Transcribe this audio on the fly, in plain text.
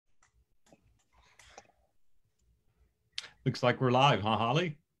Looks like we're live, huh,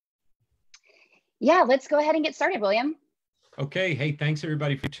 Holly? Yeah, let's go ahead and get started, William. Okay. Hey, thanks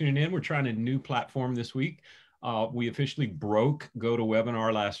everybody for tuning in. We're trying a new platform this week. We officially broke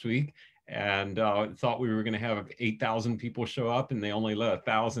GoToWebinar last week and thought we were going to have 8,000 people show up, and they only let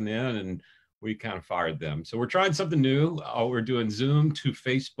 1,000 in, and we kind of fired them. So we're trying something new. We're doing Zoom to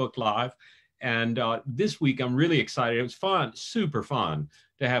Facebook Live. And this week, I'm really excited. It was fun, super fun,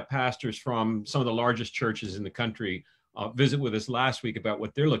 to have pastors from some of the largest churches in the country visit with us last week about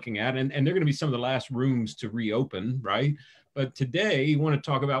what they're looking at. And they're going to be some of the last rooms to reopen, right? But today, you want to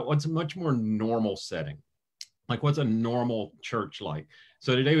talk about what's a much more normal setting. Like, what's a normal church like?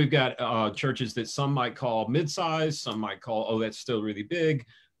 So today we've got churches that some might call mid-size, some might call, oh, that's still really big,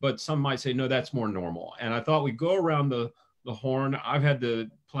 but some might say, no, that's more normal. And I thought we'd go around the horn. I've had the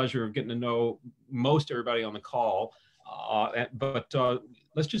pleasure of getting to know most everybody on the call, but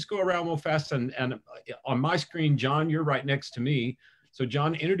let's just go around real fast. And on my screen, John, you're right next to me. So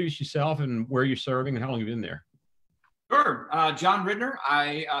John, introduce yourself and where you're serving and how long you've been there. Sure. John Ritner.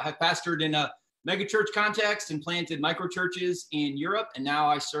 I have pastored in a megachurch context and planted microchurches in Europe. And now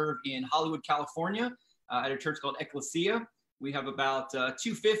I serve in Hollywood, California at a church called Ecclesia. We have about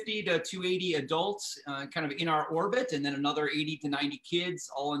 250 to 280 adults kind of in our orbit, and then another 80 to 90 kids,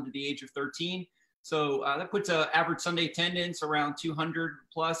 all under the age of 13. So that puts an average Sunday attendance around 200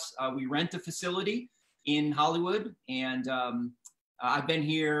 plus. We rent a facility in Hollywood, and I've been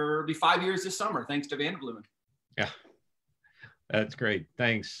here, it'll be 5 years this summer, thanks to Vanderbloemen. Yeah, that's great.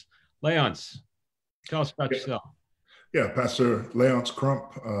 Thanks. Leonce, tell us about yourself. Yeah, Pastor Leonce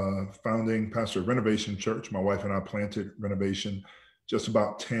Crump, founding pastor of Renovation Church. My wife and I planted Renovation just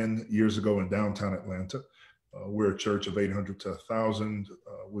about 10 years ago in downtown Atlanta. We're a church of 800 to 1,000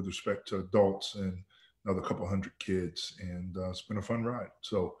 with respect to adults and another couple hundred kids. And it's been a fun ride.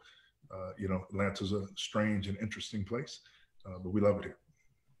 So, Atlanta's a strange and interesting place, but we love it here.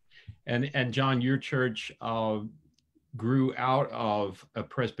 And John, your church grew out of a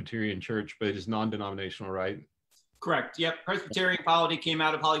Presbyterian church, but it is non-denominational, right? Correct. Yep. Presbyterian polity came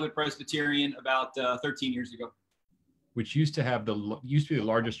out of Hollywood Presbyterian about 13 years ago. Which used to be the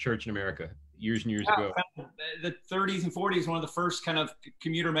largest church in America years and years ago. The 30s and 40s, one of the first kind of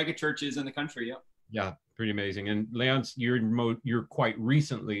commuter megachurches in the country. Yep. Yeah, pretty amazing. And Leonce, you're quite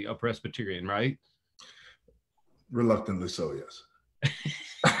recently a Presbyterian, right? Reluctantly so, yes.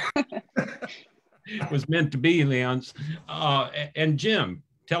 It was meant to be, Leonce. And Jim,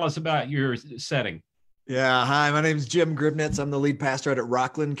 tell us about your setting. Yeah, hi, my name is Jim Gribnitz. I'm the lead pastor at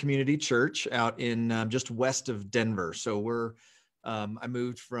Rockland Community Church out in just west of Denver. So I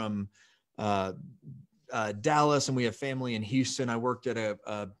moved from Dallas, and we have family in Houston. I worked at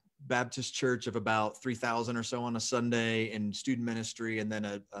a Baptist church of about 3,000 or so on a Sunday in student ministry, and then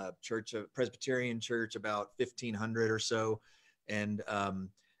a Presbyterian church about 1,500 or so. And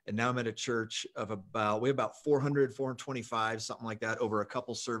now I'm at a church of we have about 400, 425, something like that, over a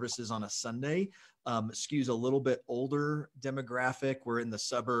couple services on a Sunday. Skews a little bit older demographic. We're in the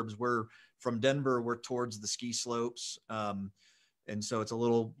suburbs. We're from Denver. We're towards the ski slopes. And so it's a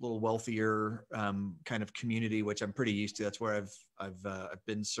little wealthier kind of community, which I'm pretty used to. That's where I've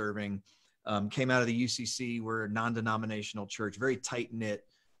been serving. Came out of the UCC. We're a non-denominational church, very tight-knit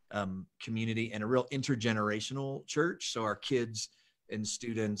community, and a real intergenerational church. So our kids and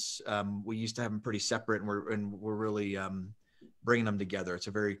students, we used to have them pretty separate, and we're really bringing them together. It's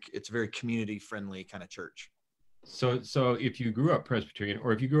a very community friendly kind of church. So if you grew up Presbyterian,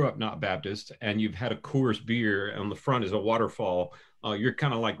 or if you grew up not Baptist, and you've had a Coors beer, and on the front is a waterfall, you're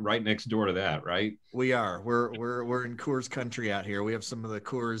kind of like right next door to that, right? We are. We're in Coors country out here. We have some of the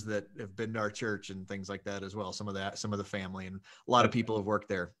Coors that have been to our church and things like that as well. Some of the family, and a lot of people have worked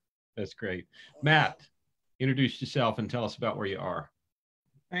there. That's great. Matt, introduce yourself and tell us about where you are.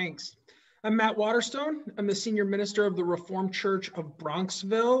 Thanks. I'm Matt Waterstone. I'm the senior minister of the Reformed Church of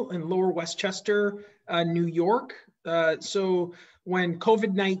Bronxville in Lower Westchester, New York. So when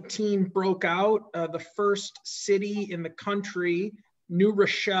COVID-19 broke out, the first city in the country, New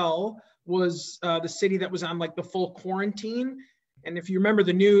Rochelle, was the city that was on like the full quarantine. And if you remember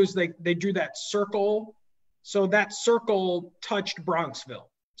the news, they drew that circle. So that circle touched Bronxville.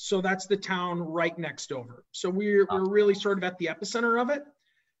 So that's the town right next over. So we're really sort of at the epicenter of it.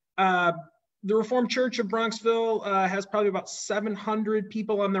 The Reformed Church of Bronxville has probably about 700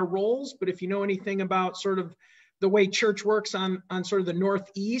 people on their rolls, but if you know anything about sort of the way church works on sort of the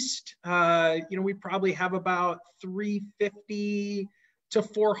Northeast, we probably have about 350 to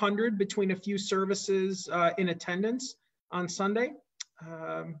 400 between a few services in attendance on Sunday.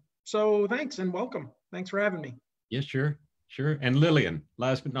 So thanks and welcome. Thanks for having me. Yes, sure. And Lillian,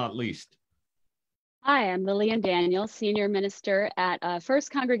 last but not least. Hi, I'm Lillian Daniel, Senior Minister at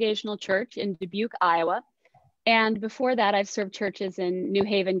First Congregational Church in Dubuque, Iowa. And before that, I've served churches in New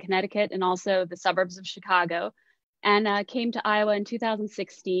Haven, Connecticut, and also the suburbs of Chicago, and came to Iowa in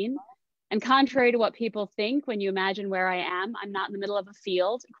 2016. And contrary to what people think when you imagine where I am, I'm not in the middle of a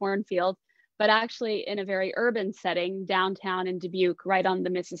field, a cornfield, but actually in a very urban setting downtown in Dubuque, right on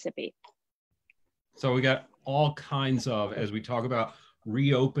the Mississippi. So we got all kinds of, as we talk about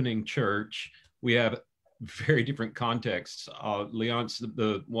reopening church, we have very different contexts. Leonce,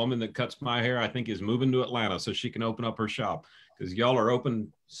 the woman that cuts my hair, I think is moving to Atlanta so she can open up her shop, because y'all are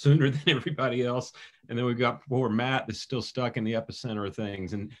open sooner than everybody else. And then we've got poor Matt that's still stuck in the epicenter of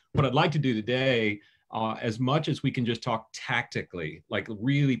things. And what I'd like to do today, as much as we can just talk tactically, like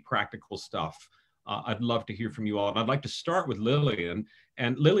really practical stuff, I'd love to hear from you all. And I'd like to start with Lillian.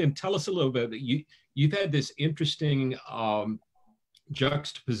 And Lillian, tell us a little bit. You've had this interesting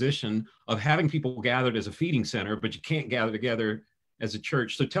juxtaposition of having people gathered as a feeding center, but you can't gather together as a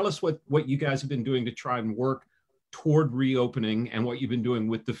church. So tell us what you guys have been doing to try and work toward reopening, and what you've been doing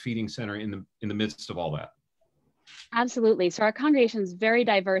with the feeding center in the midst of all that. Absolutely. So our congregation is very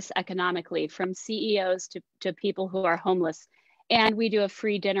diverse economically, from CEOs to people who are homeless. And we do a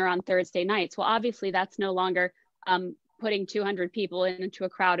free dinner on Thursday nights. Well, obviously that's no longer putting 200 people into a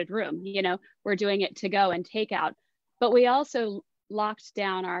crowded room. You know, we're doing it to go and take out. But we also locked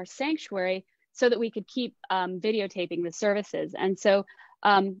down our sanctuary so that we could keep videotaping the services. And so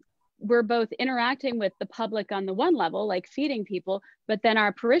we're both interacting with the public on the one level, like feeding people, but then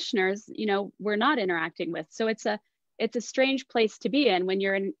our parishioners, you know, we're not interacting with. So it's a strange place to be in. When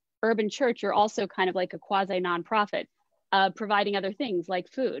you're in urban church, you're also kind of like a quasi nonprofit, providing other things like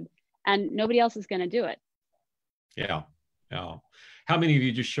food, and nobody else is going to do it. Yeah. How many of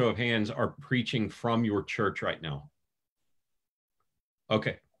you, just show of hands, are preaching from your church right now?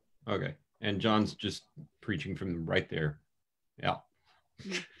 Okay. And John's just preaching from right there. Yeah.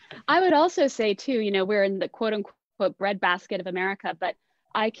 I would also say too, you know, we're in the quote unquote breadbasket of America, but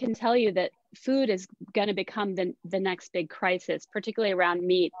I can tell you that food is going to become the next big crisis, particularly around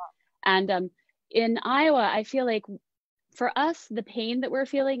meat. And in Iowa, I feel like for us, the pain that we're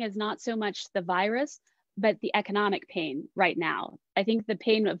feeling is not so much the virus, but the economic pain right now. I think the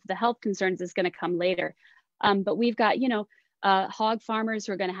pain of the health concerns is going to come later. But we've got, you know, hog farmers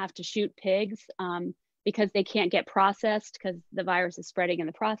who are going to have to shoot pigs because they can't get processed because the virus is spreading in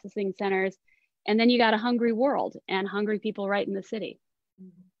the processing centers. And then you got a hungry world and hungry people right in the city.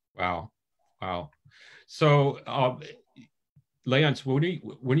 Wow. So Leonce, when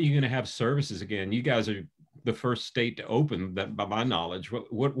are you going to have services again? You guys are the first state to open, that by my knowledge.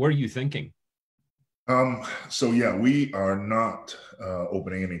 What are you thinking? So yeah, we are not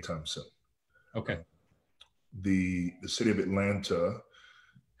opening anytime soon. Okay. The city of Atlanta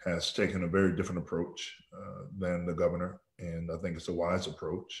has taken a very different approach than the governor, and I think it's a wise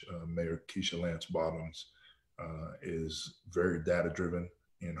approach. Mayor Keisha Lance Bottoms is very data-driven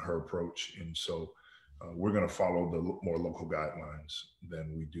in her approach, and so we're going to follow the more local guidelines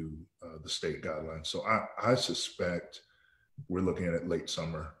than we do the state guidelines. So I suspect we're looking at it late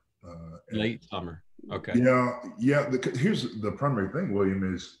summer. Late summer. Okay. Yeah. Here's the primary thing,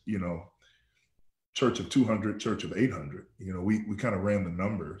 William, is, you know, church of 200, church of 800. You know, we kind of ran the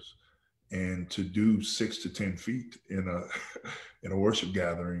numbers, and to do 6 to 10 feet in a worship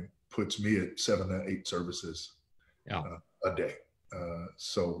gathering puts me at 7 to 8 services a day.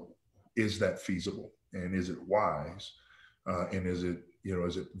 So is that feasible, and is it wise, and is it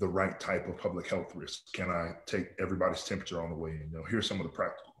the right type of public health risk? Can I take everybody's temperature on the way in? You know, here's some of the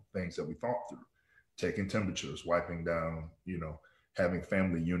practical things that we thought through: taking temperatures, wiping down, you know, having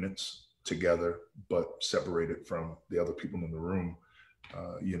family units together but separated from the other people in the room.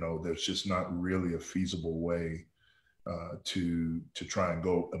 You know, there's just not really a feasible way to try and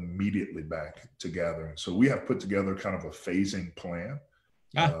go immediately back to gathering. So we have put together kind of a phasing plan.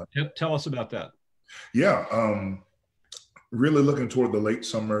 Tell us about that. Yeah, really looking toward the late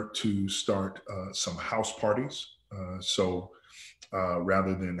summer to start some house parties. So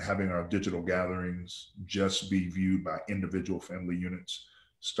rather than having our digital gatherings just be viewed by individual family units,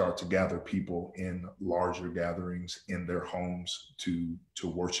 start to gather people in larger gatherings in their homes to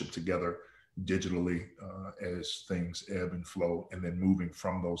worship together digitally as things ebb and flow, and then moving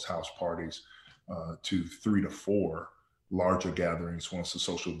from those house parties to 3 to 4 larger gatherings once the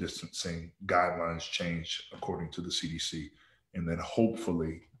social distancing guidelines change according to the CDC, and then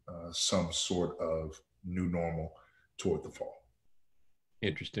hopefully some sort of new normal toward the fall.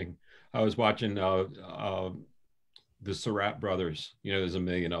 Interesting. I was watching the Surratt brothers. You know, there's a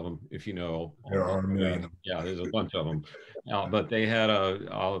million of them, if you know. There are a million. Yeah, there's a bunch of them. But they had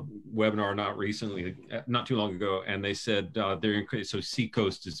a webinar not too long ago, and they said they're increasing. So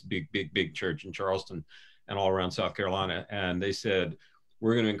Seacoast is big church in Charleston and all around South Carolina. And they said,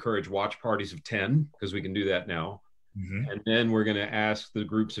 we're going to encourage watch parties of 10 because we can do that now. Mm-hmm. And then we're going to ask the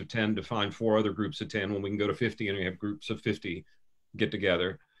groups of 10 to find 4 other groups of 10 when we can go to 50 and we have groups of 50 get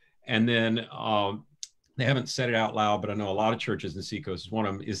together. And then they haven't said it out loud, but I know a lot of churches in Seacoast, one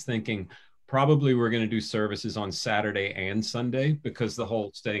of them is thinking probably we're going to do services on Saturday and Sunday because the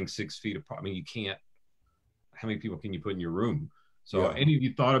whole staying 6 feet apart. I mean, you can't, how many people can you put in your room? So any of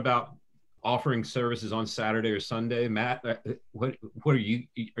you thought about offering services on Saturday or Sunday? Matt, what are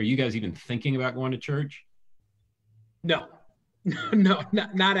you guys even thinking about going to church? No,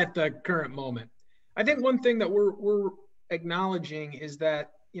 not at the current moment. I think one thing that we're acknowledging is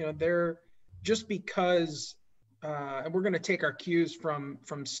that, you know, they're just because, and we're going to take our cues from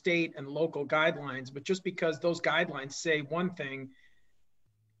state and local guidelines, but just because those guidelines say one thing,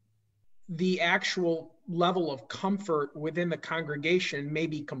 the actual level of comfort within the congregation may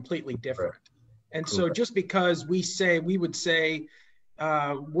be completely different. And so just because we would say,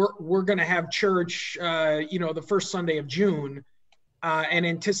 we're going to have church, you know, the first Sunday of June, and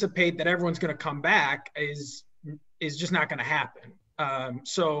anticipate that everyone's going to come back is just not going to happen.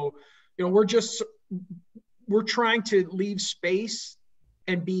 So, you know, we're trying to leave space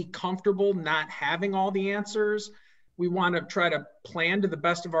and be comfortable not having all the answers. We want to try to plan to the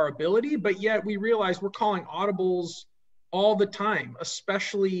best of our ability, but yet we realize we're calling audibles all the time,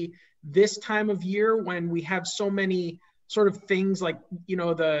 especially this time of year when we have so many sort of things like, you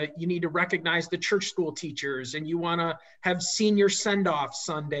know, you need to recognize the church school teachers, and you want to have senior send-off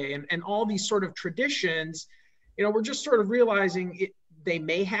Sunday, and all these sort of traditions. You know, we're just sort of realizing they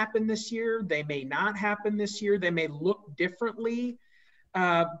may happen this year, they may not happen this year, they may look differently.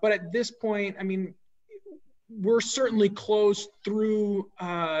 But at this point, I mean, we're certainly closed through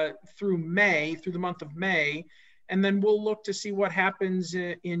May, through the month of May, and then we'll look to see what happens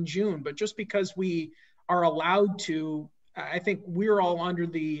in June. But just because we are allowed to, I think we're all under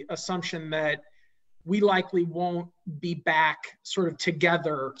the assumption that we likely won't be back sort of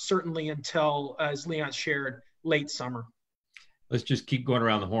together, certainly until, as Leonce shared, late summer. Let's just keep going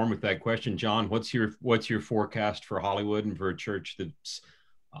around the horn with that question. John, what's your forecast for Hollywood and for a church that's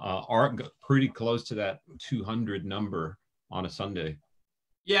pretty close to that 200 number on a Sunday?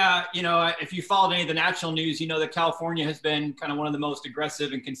 Yeah, you know, if you followed any of the national news, you know that California has been kind of one of the most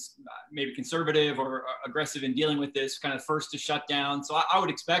aggressive and maybe conservative or aggressive in dealing with this, kind of first to shut down. So I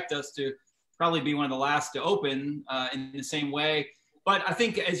would expect us to probably be one of the last to open in the same way. But I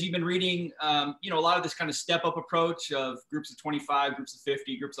think as you've been reading, you know, a lot of this kind of step up approach of groups of 25, groups of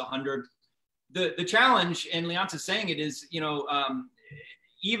 50, groups of 100, the challenge, and Leonce is saying it, is, you know,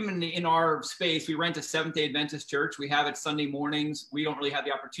 even in our space, we rent a Seventh-day Adventist church. We have it Sunday mornings. We don't really have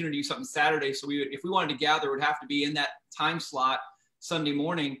the opportunity to do something Saturday. So if we wanted to gather, it would have to be in that time slot Sunday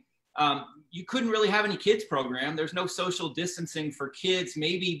morning. You couldn't really have any kids program. There's no social distancing for kids,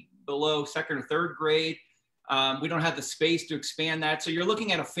 maybe below second or third grade. We don't have the space to expand that. So you're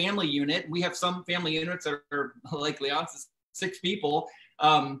looking at a family unit. We have some family units that are like Leonce's, 6 people.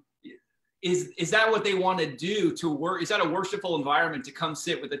 Is that what they want to do to work? Is that a worshipful environment to come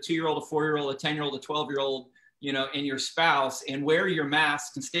sit with a 2-year-old, a 4-year-old, a 10-year-old, a 12-year-old, you know, and your spouse, and wear your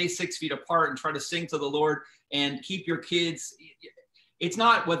mask and stay 6 feet apart and try to sing to the Lord and keep your kids? It's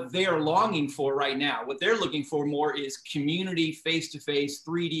not what they are longing for right now. What they're looking for more is community, face-to-face,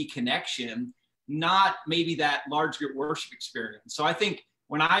 3D connection, not maybe that large group worship experience. So I think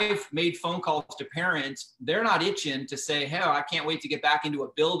when I've made phone calls to parents, they're not itching to say, hey, I can't wait to get back into a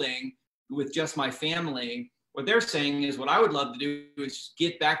building with just my family. What they're saying is, what I would love to do is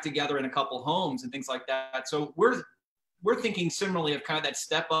get back together in a couple homes and things like that. So we're thinking similarly of kind of that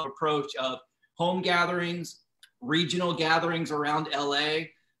step up approach of home gatherings, regional gatherings around LA,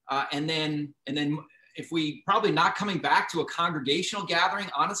 and then if we probably not coming back to a congregational gathering,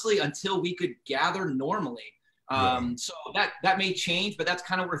 honestly, until we could gather normally. So that may change, but that's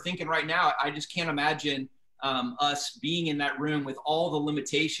kind of what we're thinking right now. I just can't imagine us being in that room with all the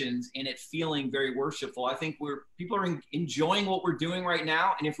limitations and it feeling very worshipful. I think people are enjoying what we're doing right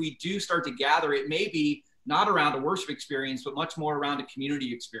now. And if we do start to gather, it may be not around a worship experience, but much more around a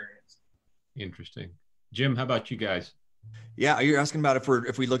community experience. Interesting. Jim, how about you guys? Yeah. You're asking about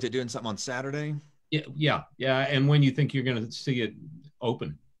if we looked at doing something on Saturday? Yeah. And when you think you're going to see it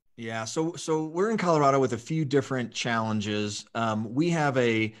open? Yeah. So we're in Colorado with a few different challenges. We have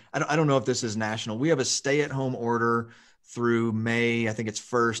I don't know if this is national. We have a stay-at-home order through May, I think it's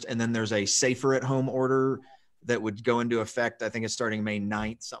 1st, and then there's a safer at home order that would go into effect. I think it's starting May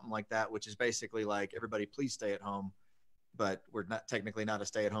 9th, something like that, which is basically like, everybody please stay at home, but we're not technically not a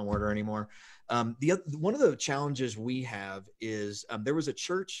stay-at-home order anymore. One of the challenges we have is there was a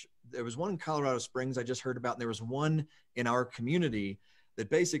church, there was one in Colorado Springs I just heard about, and there was one in our community that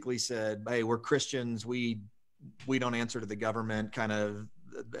basically said, hey, we're Christians, we don't answer to the government, kind of.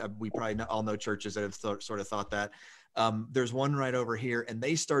 We probably all know churches that have sort of thought that. There's one right over here, and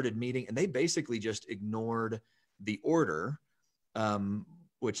they started meeting, and they basically just ignored the order,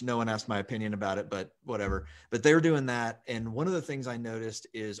 which no one asked my opinion about it, but whatever. But they're doing that. And one of the things I noticed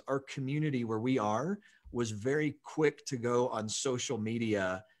is our community where we are was very quick to go on social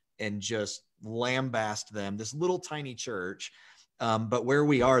media and just lambast them, this little tiny church. But where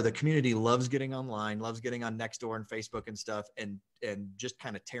we are, the community loves getting online, loves getting on Nextdoor and Facebook and stuff, and just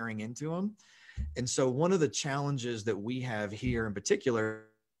kind of tearing into them. And so one of the challenges that we have here in particular,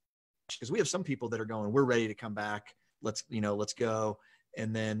 because we have some people that are going, we're ready to come back. Let's go.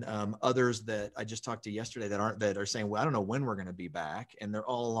 And then others that I just talked to yesterday that are saying, well, I don't know when we're going to be back. And they're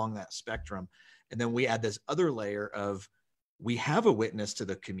all along that spectrum. And then we add this other layer of, we have a witness to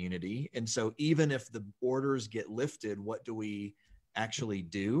the community. And so even if the orders get lifted, what do we actually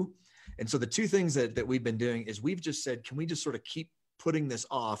do? And so the two things that we've been doing is we've just said, can we just sort of keep putting this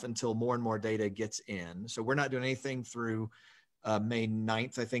off until more and more data gets in? So we're not doing anything through May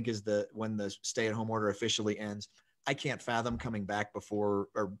 9th, I think is when the stay-at-home order officially ends. I can't fathom coming back before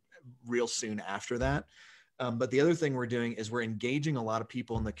or real soon after that. But the other thing we're doing is we're engaging a lot of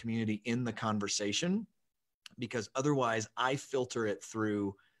people in the community in the conversation, because otherwise I filter it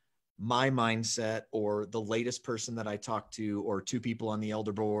through my mindset or the latest person that I talk to, or two people on the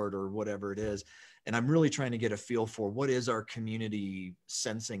elder board or whatever it is. And I'm really trying to get a feel for what is our community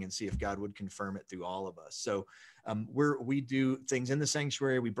sensing and see if God would confirm it through all of us. So we do things in the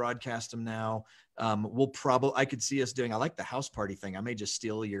sanctuary. We broadcast them now. I could see us doing, I like the house party thing. I may just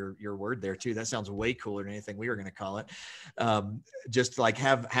steal your word there too. That sounds way cooler than anything we were going to call it. Just like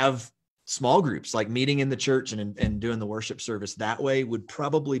have small groups, like meeting in the church and doing the worship service that way would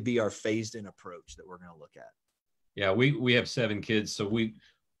probably be our phased in approach that we're going to look at. Yeah. We have 7 kids. So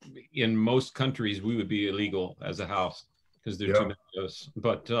in most countries, we would be illegal as a house because there are too many of us.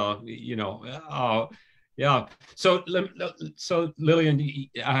 But, yeah. So Lillian,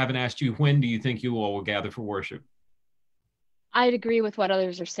 I haven't asked you, when do you think you all will gather for worship? I'd agree with what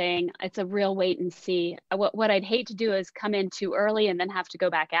others are saying. It's a real wait and see. What I'd hate to do is come in too early and then have to go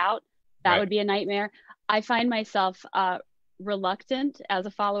back out. That would be a nightmare. I find myself reluctant as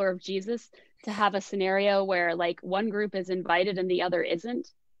a follower of Jesus to have a scenario where like one group is invited and the other isn't.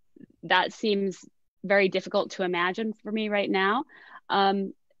 That seems very difficult to imagine for me right now.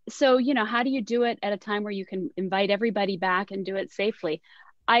 So, how do you do it at a time where you can invite everybody back and do it safely?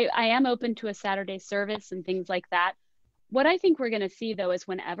 I am open to a Saturday service and things like that. What I think we're going to see, though, is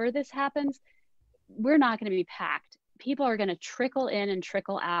whenever this happens, we're not going to be packed. People are going to trickle in and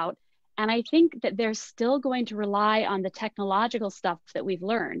trickle out. And I think that they're still going to rely on the technological stuff that we've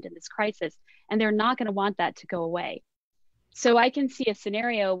learned in this crisis, and they're not going to want that to go away. So I can see a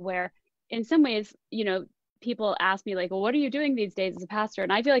scenario where in some ways, people ask me like, well, what are you doing these days as a pastor?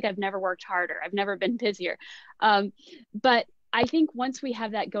 And I feel like I've never worked harder. I've never been busier. But I think once we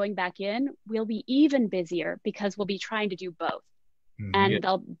have that going back in, we'll be even busier because we'll be trying to do both. Mm-hmm. And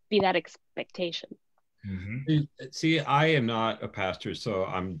there'll be that expectation. Mm-hmm. See, I am not a pastor, so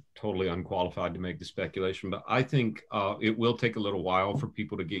I'm totally unqualified to make the speculation, but I think it will take a little while for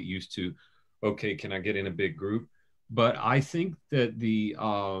people to get used to, okay, can I get in a big group? But I think that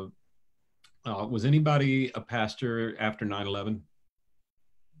was anybody a pastor after 9/11?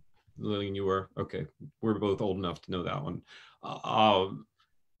 Lillian, you were? Okay. We're both old enough to know that one.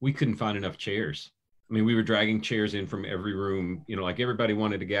 We couldn't find enough chairs. I mean, we were dragging chairs in from every room, like everybody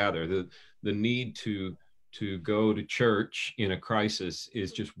wanted to gather. The need to go to church in a crisis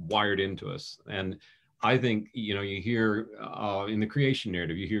is just wired into us. And I think, you hear in the creation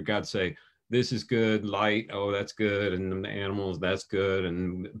narrative, you hear God say, this is good, light, oh, that's good, and the animals, that's good,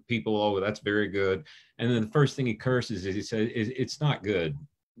 and people, oh, that's very good. And then the first thing he curses is he says, it's not good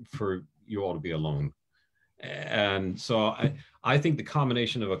for you all to be alone. And so I think the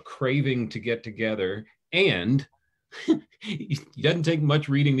combination of a craving to get together, and it doesn't take much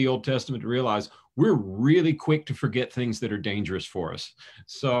reading the Old Testament to realize we're really quick to forget things that are dangerous for us.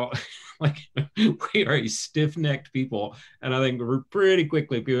 So we are a stiff-necked people, and I think we're pretty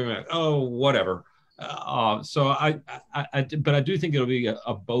quickly people are like, oh, whatever. But I do think it'll be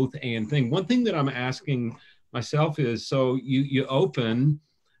a both and thing. One thing that I'm asking myself is, so you open,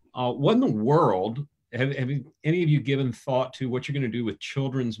 what in the world, have any of you given thought to what you're going to do with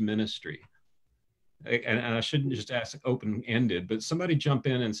children's ministry? and I shouldn't just ask open-ended, but somebody jump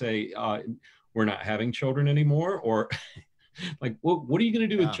in and say, we're not having children anymore, or like, what are you going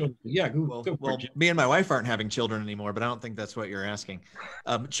to do with children? Yeah, go well, me and my wife aren't having children anymore, but I don't think that's what you're asking.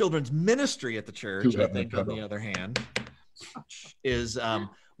 Children's ministry at the church, I think, on the other hand, is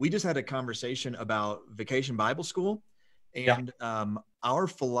we just had a conversation about Vacation Bible School. And our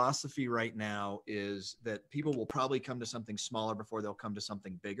philosophy right now is that people will probably come to something smaller before they'll come to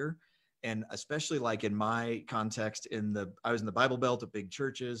something bigger. And especially like in my context, I was in the Bible Belt of big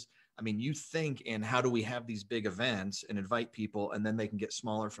churches. I mean, you think in how do we have these big events and invite people, and then they can get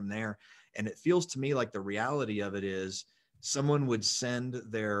smaller from there. And it feels to me like the reality of it is someone would send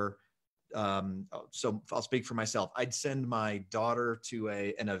their, so I'll speak for myself. I'd send my daughter to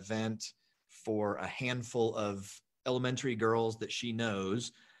an event for a handful of elementary girls that she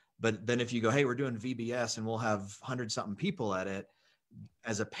knows. But then if you go, hey, we're doing VBS and we'll have 100-something people at it,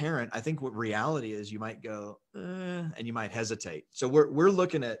 as a parent, I think what reality is, you might go, and you might hesitate. So we're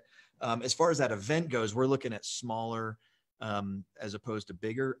looking at, as far as that event goes, we're looking at smaller as opposed to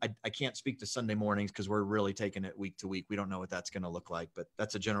bigger. I can't speak to Sunday mornings because we're really taking it week to week. We don't know what that's going to look like, but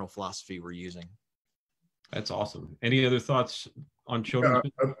that's a general philosophy we're using. That's awesome. Any other thoughts on children?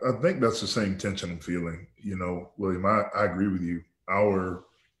 Yeah, I think that's the same tension I'm feeling. You know, William, I agree with you. Our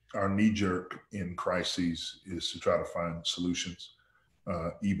knee jerk in crises is to try to find solutions.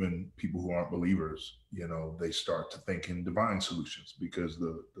 Even people who aren't believers, you know, they start to think in divine solutions because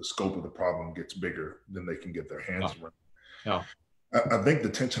the scope of the problem gets bigger than they can get their hands around. Yeah. I think the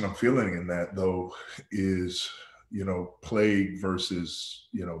tension I'm feeling in that, though, is, you know, plague versus,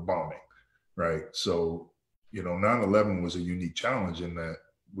 you know, bombing, right? So, you know, 9/11 was a unique challenge in that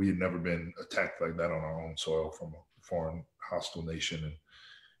we had never been attacked like that on our own soil from a foreign hostile nation.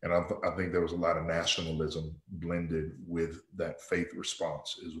 And I think there was a lot of nationalism blended with that faith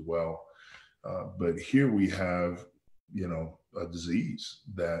response as well. But here we have, you know, a disease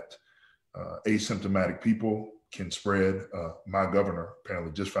that asymptomatic people can spread. My governor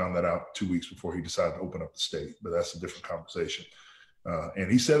apparently just found that out 2 weeks before he decided to open up the state, but that's a different conversation.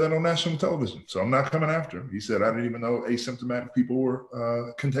 And he said that on national television. So I'm not coming after him. He said, I didn't even know asymptomatic people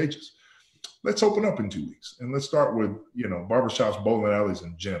were contagious. Let's open up in 2 weeks. And let's start with, you know, barbershops, bowling alleys,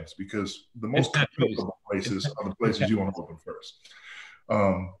 and gyms, because the most comfortable places are the places you want to open first.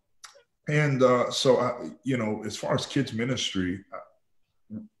 So, you know, as far as kids ministry,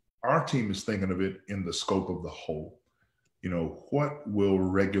 our team is thinking of it in the scope of the whole. You know, what will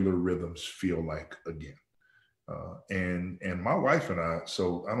regular rhythms feel like again? And my wife and I,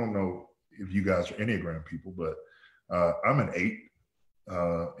 so I don't know if you guys are Enneagram people, but I'm an 8.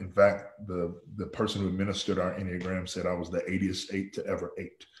 In fact, the person who administered our Enneagram said I was the 80th 8 to ever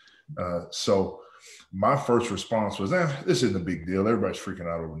 8. So my first response was, this isn't a big deal. Everybody's freaking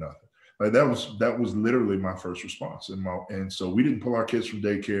out over nothing. Like that was literally my first response. And so we didn't pull our kids from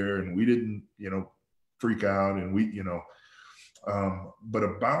daycare, and we didn't, you know, freak out, and we, you know, but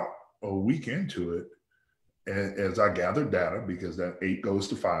about a week into it, as I gathered data, because that 8 goes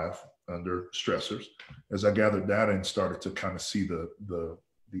to 5 under stressors, as I gathered data and started to kind of see the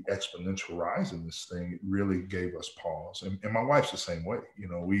exponential rise in this thing, it really gave us pause. And my wife's the same way. You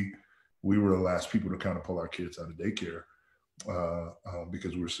know, we were the last people to kind of pull our kids out of daycare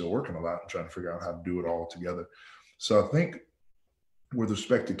because we were still working a lot and trying to figure out how to do it all together. So I think with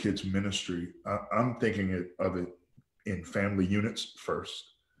respect to kids ministry, I'm thinking of it in family units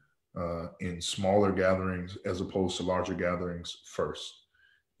first, in smaller gatherings as opposed to larger gatherings first,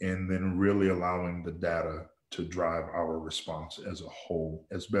 and then really allowing the data to drive our response as a whole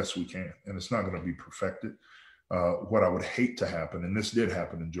as best we can. And it's not going to be perfected. What I would hate to happen, and this did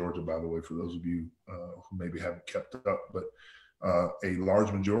happen in Georgia, by the way, for those of you who maybe haven't kept up, but a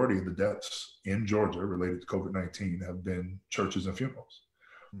large majority of the deaths in Georgia related to COVID-19 have been churches and funerals.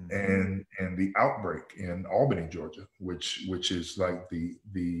 Mm-hmm. And the outbreak in Albany, Georgia, which is like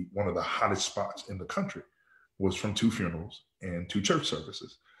the one of the hottest spots in the country, was from 2 funerals and 2 church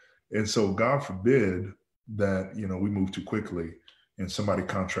services. And so God forbid that, you know, we move too quickly and somebody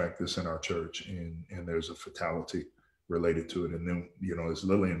contract this in our church and there's a fatality related to it. And then, you know, as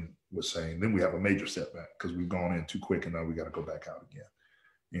Lillian was saying, then we have a major setback because we've gone in too quick and now we got to go back out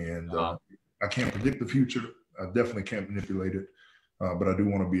again. And I can't predict the future. I definitely can't manipulate it. But I do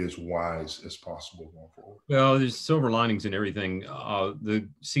want to be as wise as possible going forward. Well, there's silver linings in everything. The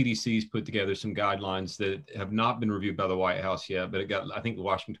CDC's put together some guidelines that have not been reviewed by the White House yet, but I think the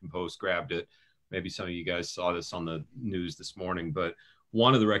Washington Post grabbed it. Maybe some of you guys saw this on the news this morning, but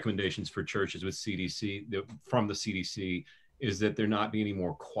one of the recommendations for churches with from the CDC is that there not be any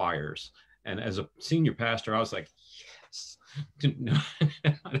more choirs. And as a senior pastor, I was like, yes, don't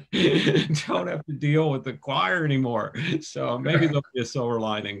have to deal with the choir anymore. So maybe there'll be a silver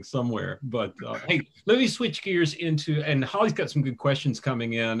lining somewhere. But hey, let me switch gears into, and Holly's got some good questions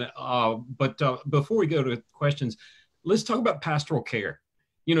coming in. But before we go to questions, let's talk about pastoral care.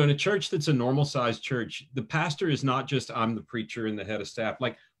 You know, in a church that's a normal sized church, the pastor is not just I'm the preacher and the head of staff.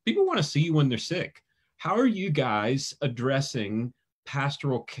 Like, people want to see you when they're sick. How are you guys addressing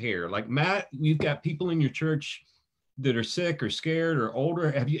pastoral care? Like, Matt, you've got people in your church that are sick or scared or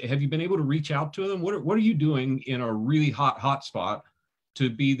older. Have you been able to reach out to them? What are you doing in a really hot spot to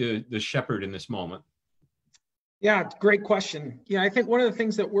be the shepherd in this moment? Yeah, great question. Yeah, I think one of the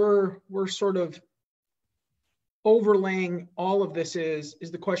things that we're sort of overlaying all of this is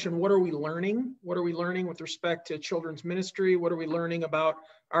the question, what are we learning? What are we learning with respect to children's ministry? What are we learning about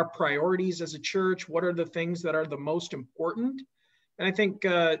our priorities as a church? What are the things that are the most important? And I think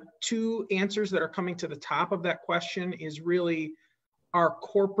two answers that are coming to the top of that question is really our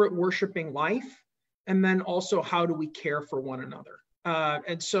corporate worshiping life, and then also how do we care for one another?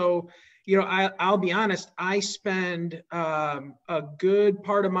 And so, you know, I'll be honest, I spend a good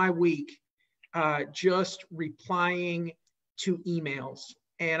part of my week just replying to emails.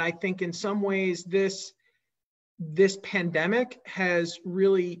 And I think in some ways this pandemic has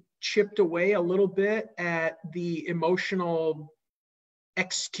really chipped away a little bit at the emotional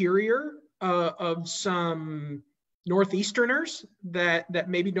exterior of some Northeasterners that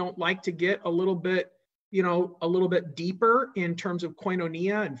maybe don't like to get a little bit deeper in terms of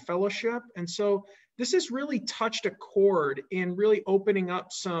koinonia and fellowship. And so this has really touched a chord in really opening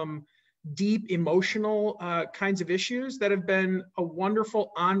up some deep emotional kinds of issues that have been a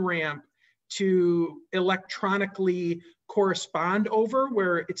wonderful on-ramp to electronically correspond over,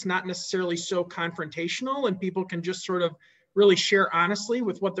 where it's not necessarily so confrontational and people can just sort of really share honestly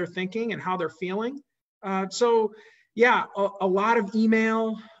with what they're thinking and how they're feeling. So yeah, a lot of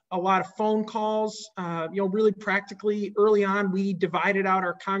email, a lot of phone calls, really practically early on, we divided out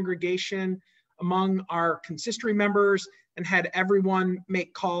our congregation among our consistory members and had everyone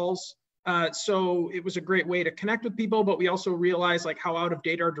make calls. So it was a great way to connect with people, but we also realized like how out of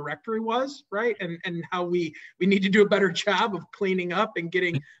date our directory was, right? And how we need to do a better job of cleaning up and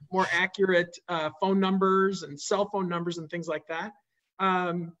getting more accurate phone numbers and cell phone numbers and things like that.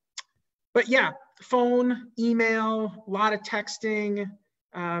 But yeah, phone, email, a lot of texting.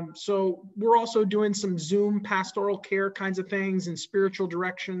 So we're also doing some Zoom pastoral care kinds of things and spiritual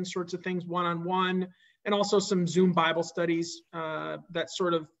direction sorts of things one-on-one, and also some Zoom Bible studies that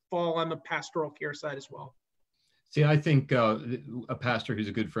sort of fall on the pastoral care side as well. See, I think a pastor who's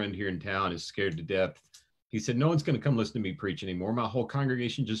a good friend here in town is scared to death. He said, no one's going to come listen to me preach anymore. My whole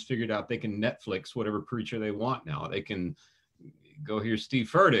congregation just figured out they can Netflix whatever preacher they want now. They can go hear Steve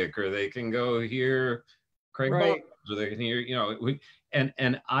Furtick, or they can go hear Craig Right. Barnes, or they can hear,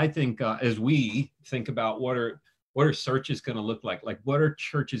 and I think as we think about what are searches going to look like what are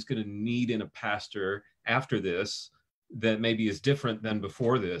churches going to need in a pastor after this that maybe is different than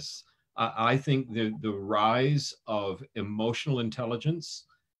before this. I think the rise of emotional intelligence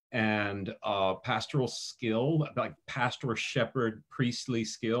and pastoral skill, like pastor, shepherd, priestly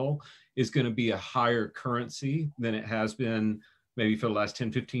skill, is going to be a higher currency than it has been maybe for the last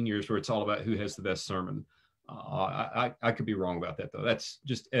 10, 15 years, where it's all about who has the best sermon. I could be wrong about that, though. That's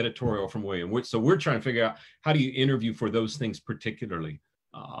just editorial from William. So we're trying to figure out, how do you interview for those things particularly?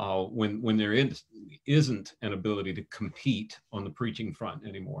 When there isn't an ability to compete on the preaching front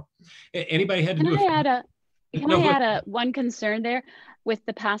anymore. Anybody had to do Can I add one concern there with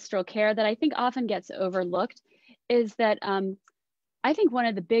the pastoral care that I think often gets overlooked is that I think one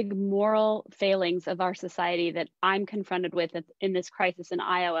of the big moral failings of our society that I'm confronted with in this crisis in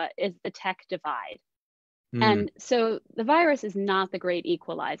Iowa is the tech divide. And so the virus is not the great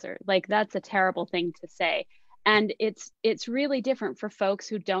equalizer. Like, that's a terrible thing to say. And it's really different for folks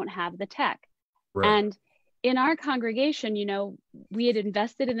who don't have the tech. Right. And in our congregation, we had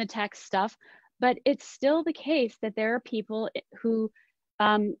invested in the tech stuff, but it's still the case that there are people who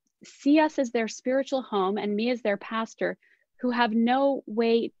see us as their spiritual home and me as their pastor, who have no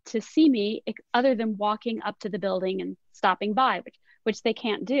way to see me other than walking up to the building and stopping by, which they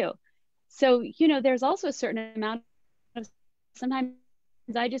can't do. So, there's also a certain amount of, sometimes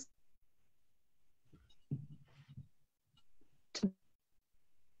I just,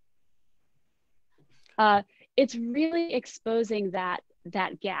 it's really exposing that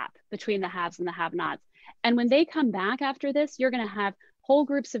gap between the haves and the have-nots. And when they come back after this, you're going to have whole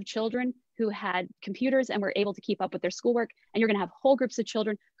groups of children who had computers and were able to keep up with their schoolwork, and you're going to have whole groups of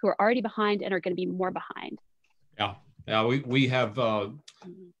children who are already behind and are going to be more behind. Yeah. We have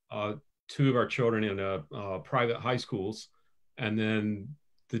two of our children in private high schools and then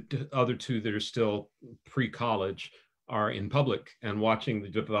the other two that are still pre-college are in public, and watching the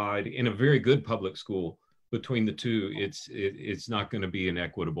divide in a very good public school between the two, it's not going to be an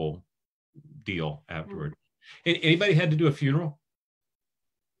equitable deal afterward. Anybody had to do a funeral?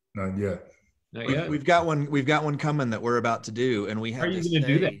 Not yet. Not yet. We've got one coming that we're about to do, and we have. How are you going to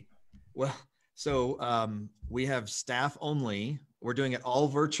do that? Well, so we have staff only. We're doing it all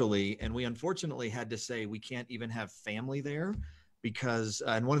virtually, and we unfortunately had to say we can't even have family there because,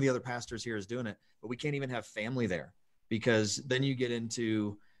 and one of the other pastors here is doing it, but we can't even have family there because then you get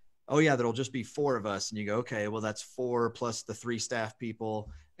into, oh yeah, that'll just be 4 of us, and you go, okay, well that's 4 plus the 3 staff people,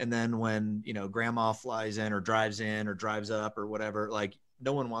 and then when grandma flies in or drives up or whatever, like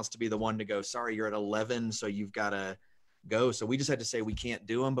no one wants to be the one to go, sorry, you're at 11, so you've got to go. So we just had to say we can't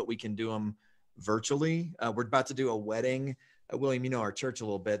do them, but we can do them virtually. We're about to do a wedding. William, you know our church a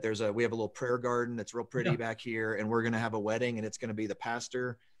little bit. We have a little prayer garden that's real pretty back here, and we're going to have a wedding, and it's going to be the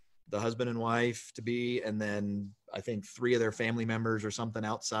pastor, the husband and wife to be, and then I think 3 of their family members or something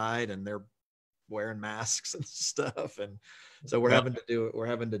outside, and they're wearing masks and stuff. And so we're having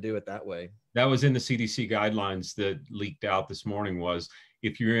to do it that way. That was in the CDC guidelines that leaked out this morning, was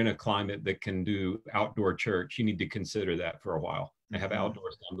if you're in a climate that can do outdoor church, you need to consider that for a while. They have outdoor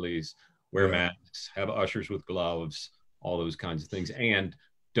assemblies, wear masks, have ushers with gloves, all those kinds of things, and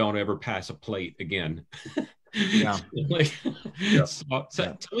don't ever pass a plate again. Yeah. So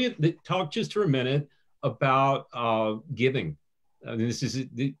tell me, talk just for a minute about giving. I mean, this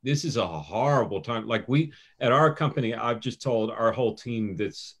is a horrible time. Like we at our company, I've just told our whole team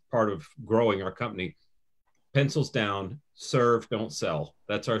that's part of growing our company, pencils down, serve, don't sell.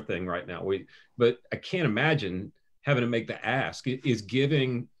 That's our thing right now. But I can't imagine having to make the ask. Is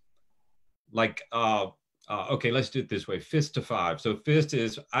giving like okay, let's do it this way. Fist to 5. So fist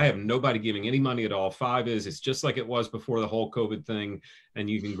is, I have nobody giving any money at all. 5 is, it's just like it was before the whole COVID thing. And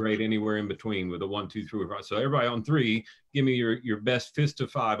you can grade anywhere in between with a 1, 2, 3, 4. So everybody on 3, give me your best fist to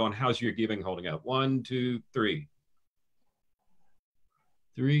 5 on how's your giving holding up. 1, 2, 3.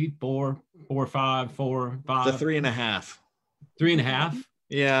 3, 4, 4, 5, 4, 5. The 3.5. 3.5?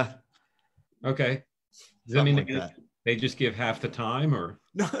 Yeah. Okay. Does that mean they just give half the time, or?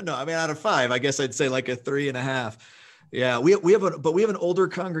 No. I mean, out of 5, I guess I'd say like a 3.5. Yeah, we have an older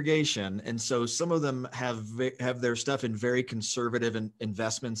congregation, and so some of them have their stuff in very conservative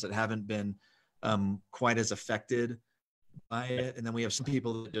investments that haven't been quite as affected by it. And then we have some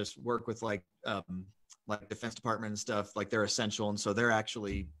people that just work with like Defense Department and stuff, like they're essential, and so they're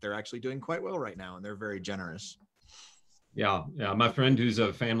actually doing quite well right now, and they're very generous. Yeah. My friend who's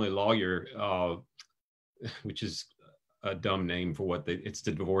a family lawyer, which is a dumb name for what it's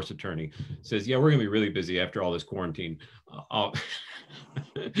the divorce attorney, says, yeah, we're gonna be really busy after all this quarantine. But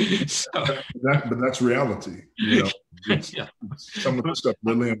that's reality. Some of the stuff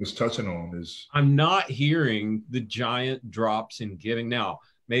Lillian was touching on is, I'm not hearing the giant drops in giving. Now,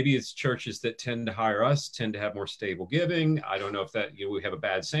 maybe it's churches that tend to hire us, tend to have more stable giving. I don't know if that, we have a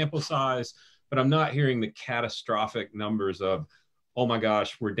bad sample size, but I'm not hearing the catastrophic numbers of, oh my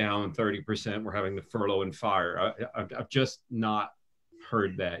gosh, we're down 30%. We're having the furlough and fire. I've just not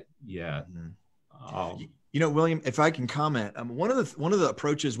heard that yet. William, if I can comment, one of the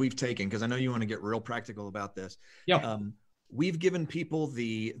approaches we've taken, because I know you want to get real practical about this. Yeah. We've given people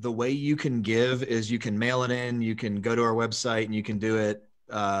the way you can give is you can mail it in, you can go to our website, and you can do it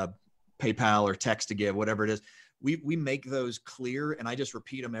PayPal or text to give, whatever it is. We make those clear, and I just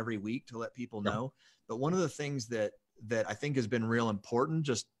repeat them every week to let people know. But one of the things that I think has been real important,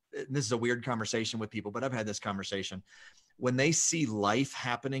 this is a weird conversation with people, but I've had this conversation. When they see life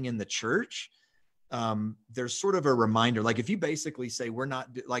happening in the church, there's sort of a reminder. Like if you basically say, we're not,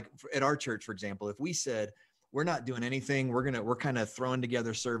 like at our church, for example, if we said, we're not doing anything, we're kind of throwing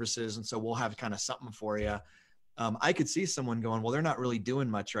together services, and so we'll have kind of something for you. I could see someone going, well, they're not really doing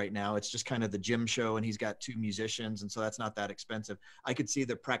much right now. It's just kind of the gym show, and he's got 2 musicians, and so that's not that expensive. I could see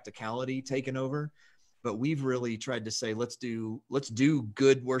the practicality taken over. But we've really tried to say, let's do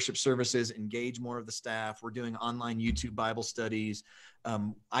good worship services, engage more of the staff. We're doing online YouTube Bible studies.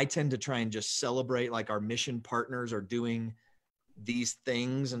 I tend to try and just celebrate, like our mission partners are doing these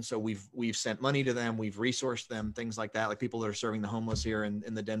things. And so we've sent money to them. We've resourced them, things like that, like people that are serving the homeless here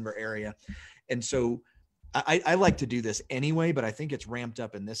in the Denver area. And so I like to do this anyway, but I think it's ramped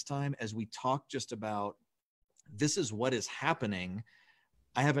up in this time as we talk just about, this is what is happening.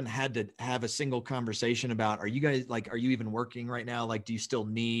 I haven't had to have a single conversation about, are you even working right now? Like, do you still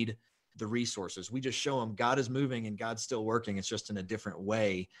need the resources? We just show them God is moving and God's still working. It's just in a different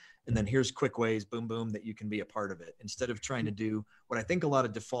way. And then here's quick ways, boom, boom, that you can be a part of it. Instead of trying to do what I think a lot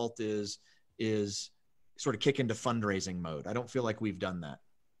of default is sort of kick into fundraising mode. I don't feel like we've done that.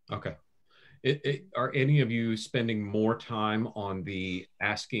 Okay. Are any of you spending more time on the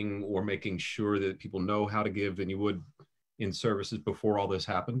asking or making sure that people know how to give than you would in services before all this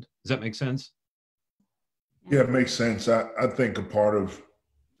happened? Does that make sense? Yeah, it makes sense. I think a part of,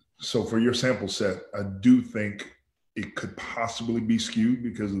 so for your sample set, I do think it could possibly be skewed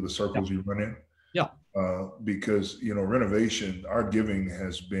because of the circles you run in. Yeah. Because, Renovation, our giving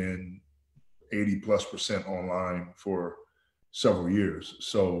has been 80+% online for several years.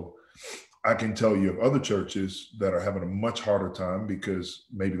 So I can tell you of other churches that are having a much harder time because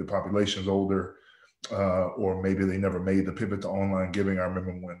maybe the population is older, or maybe they never made the pivot to online giving. I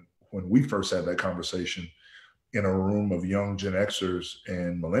remember when we first had that conversation in a room of young Gen Xers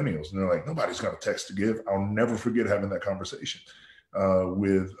and millennials, and they're like, nobody's got a text to give. I'll never forget having that conversation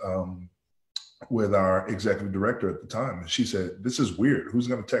with our executive director at the time. And she said, this is weird. Who's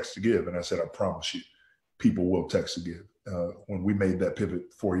going to text to give? And I said, I promise you, people will text to give, when we made that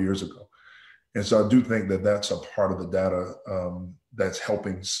pivot 4 years ago. And so I do think that that's a part of the data that's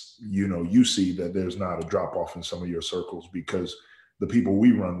helping, you see that there's not a drop off in some of your circles because the people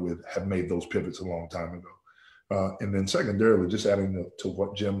we run with have made those pivots a long time ago. And then secondarily, just adding to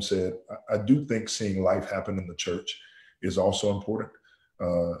what Jim said, I do think seeing life happen in the church is also important.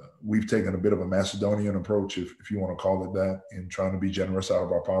 We've taken a bit of a Macedonian approach, if you want to call it that, in trying to be generous out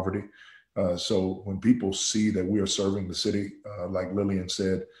of our poverty. So when people see that we are serving the city, like Lillian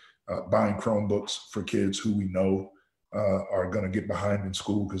said, buying Chromebooks for kids who we know are going to get behind in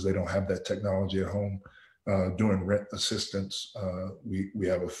school because they don't have that technology at home, doing rent assistance. We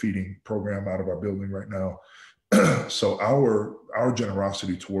have a feeding program out of our building right now. So our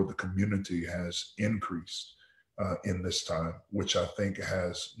generosity toward the community has increased in this time, which I think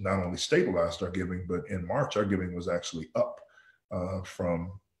has not only stabilized our giving, but in March, our giving was actually up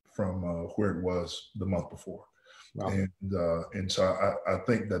from where it was the month before. Wow. And so I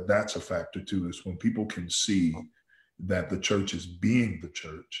think that that's a factor too, is when people can see that the church is being the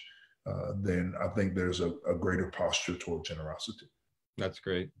church, then I think there's a greater posture toward generosity. That's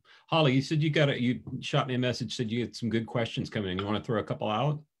great. Holly, you said you shot me a message, said you had some good questions coming in. You want to throw a couple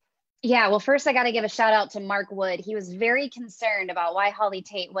out? Yeah, well, first I got to give a shout out to Mark Wood. He was very concerned about why Holly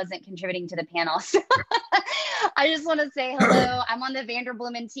Tate wasn't contributing to the panel. So I just want to say hello. I'm on the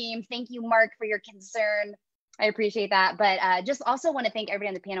Vanderbloemen team. Thank you, Mark, for your concern. I appreciate that. But just also want to thank everybody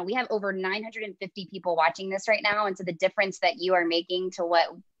on the panel. We have over 950 people watching this right now. And so the difference that you are making to what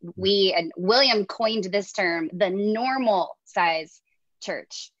we, and William coined this term, the normal size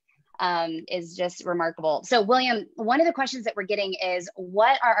church, is just remarkable. So William, one of the questions that we're getting is,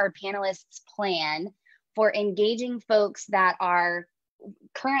 what are our panelists' plan for engaging folks that are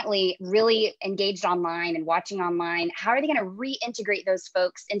currently really engaged online and watching online? How are they going to reintegrate those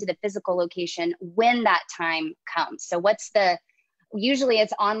folks into the physical location when that time comes? So usually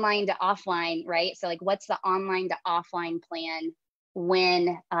it's online to offline, right? So like, what's the online to offline plan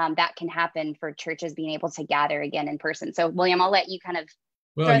when that can happen for churches being able to gather again in person? So William, I'll let you kind of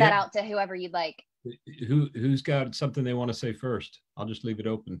throw that out to whoever you'd like. Who's got something they want to say first? I'll just leave it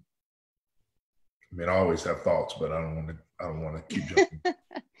open. I mean, I always have thoughts, but I don't want to keep jumping.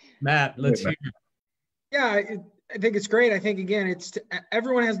 Matt, let's hear. Yeah, I think it's great. I think, again,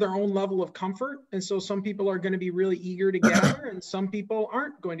 everyone has their own level of comfort. And so some people are going to be really eager to gather and some people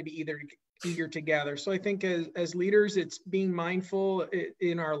aren't going to be eager to gather. So I think as leaders, it's being mindful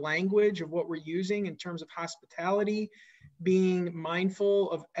in our language of what we're using in terms of hospitality, being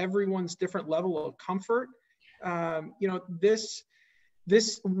mindful of everyone's different level of comfort.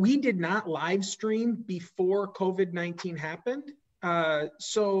 We did not live stream before COVID-19 happened.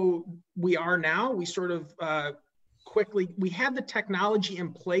 So we are now. We sort of we had the technology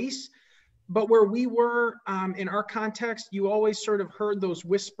in place, but where we were in our context, you always sort of heard those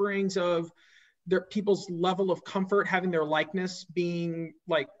whisperings of people's level of comfort, having their likeness being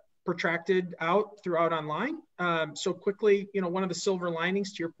like protracted out throughout online. So quickly, one of the silver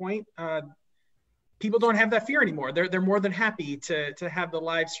linings to your point, people don't have that fear anymore. They're more than happy to have the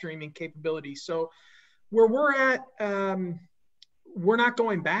live streaming capability. So where we're at, we're not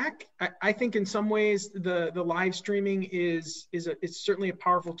going back. I think in some ways the live streaming it's certainly a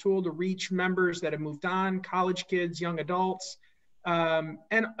powerful tool to reach members that have moved on, college kids, young adults,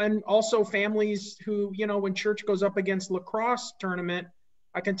 and also families who, when church goes up against lacrosse tournament,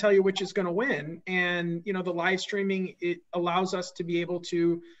 I can tell you which is going to win. And, the live streaming, it allows us to be able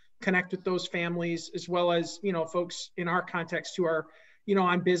to connect with those families, as well as, folks in our context who are,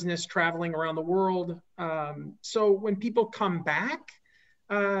 on business, traveling around the world. So when people come back,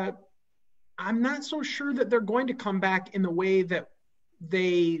 I'm not so sure that they're going to come back in the way that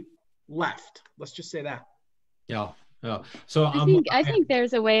they left. Let's just say that. Yeah. Yeah. So I think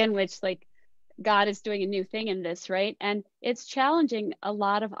there's a way in which like God is doing a new thing in this, right? And it's challenging a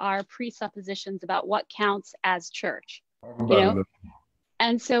lot of our presuppositions about what counts as church, you know?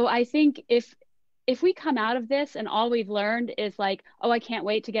 And so I think if we come out of this and all we've learned is like, oh, I can't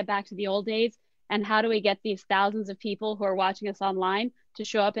wait to get back to the old days, and how do we get these thousands of people who are watching us online to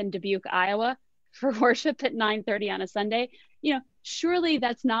show up in Dubuque, Iowa for worship at 9:30 on a Sunday? You know, surely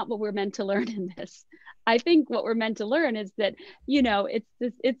that's not what we're meant to learn in this. I think what we're meant to learn is that, you know, it's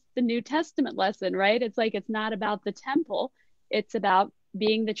the New Testament lesson, right? It's like, it's not about the temple, it's about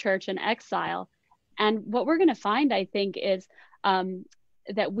being the church in exile. And what we're going to find, I think, is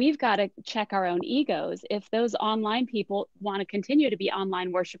that we've got to check our own egos. If those online people want to continue to be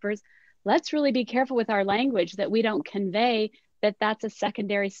online worshipers, let's really be careful with our language, that we don't convey that that's a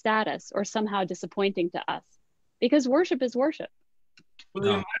secondary status or somehow disappointing to us, because worship is worship.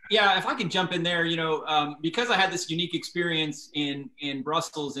 Well, yeah, if I can jump in there, you know, because I had this unique experience in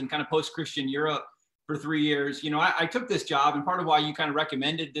Brussels and kind of post-Christian Europe for 3 years, you know, I took this job, and part of why you kind of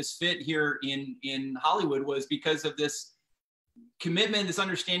recommended this fit here in Hollywood was because of this commitment, this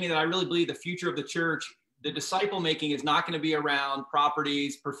understanding that I really believe the future of the church, the disciple making, is not going to be around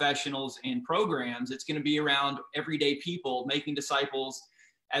properties, professionals, and programs. It's going to be around everyday people making disciples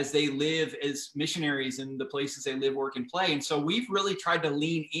as they live as missionaries in the places they live, work, and play. And so we've really tried to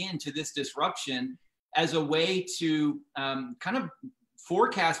lean into this disruption as a way to kind of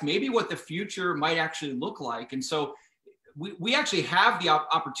forecast maybe what the future might actually look like. And so we actually have the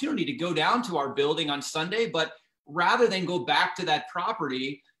opportunity to go down to our building on Sunday, but rather than go back to that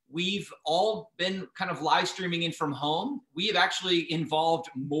property, we've all been kind of live streaming in from home. We have actually involved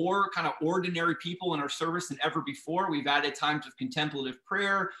more kind of ordinary people in our service than ever before. We've added times of contemplative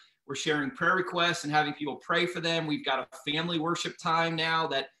prayer. We're sharing prayer requests and having people pray for them. We've got a family worship time now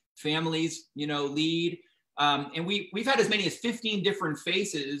that families, you know, lead. And we've had as many as 15 different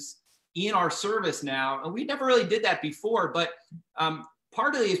faces in our service now. And we never really did that before, but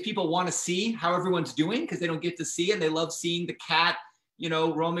partly is people want to see how everyone's doing because they don't get to see, and they love seeing the cat, you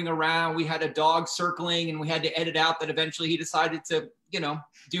know, roaming around. We had a dog circling, and we had to edit out that eventually he decided to, you know,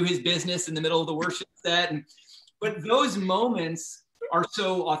 do his business in the middle of the worship set. But those moments are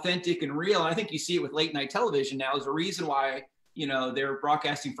so authentic and real. And I think you see it with late night television now is a reason why, you know, they're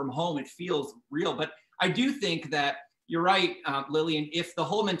broadcasting from home. It feels real. But I do think that you're right, Lillian, if the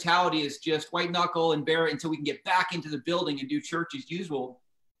whole mentality is just white knuckle and bear it until we can get back into the building and do church as usual,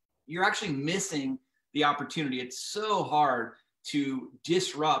 you're actually missing the opportunity. It's so hard to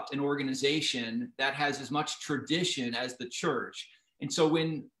disrupt an organization that has as much tradition as the church. And so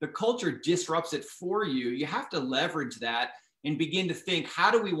when the culture disrupts it for you, you have to leverage that and begin to think,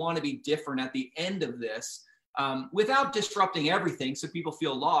 how do we want to be different at the end of this, without disrupting everything so people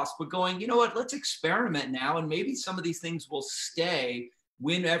feel lost, but going, you know what, let's experiment now, and maybe some of these things will stay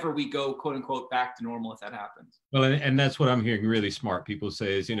whenever we go, quote unquote, back to normal, if that happens. Well, and that's what I'm hearing really smart people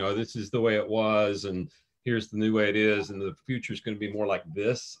say is, you know, this is the way it was, and here's the new way it is, and the future is going to be more like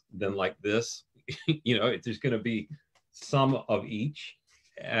this than like this. You know, there's going to be some of each.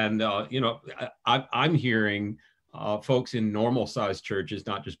 And, you know, I'm hearing folks in normal sized churches,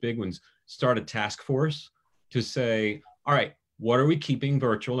 not just big ones, start a task force to say, all right, what are we keeping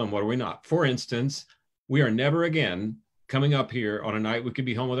virtual and what are we not? For instance, we are never again coming up here on a night we could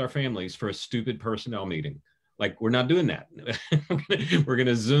be home with our families for a stupid personnel meeting. Like, we're not doing that. We're going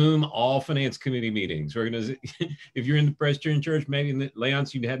to Zoom all finance committee meetings. We're going to, if you're in the Presbyterian church, maybe in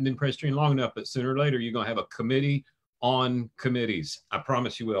Leonce, you hadn't been Presbyterian long enough, but sooner or later, you're going to have a committee on committees. I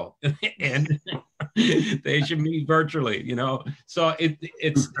promise you will. And they should meet virtually, you know? So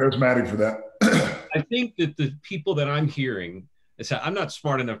it's charismatic for that. I think that the people that I'm hearing, I'm not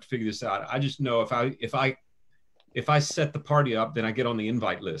smart enough to figure this out. I just know if I set the party up, then I get on the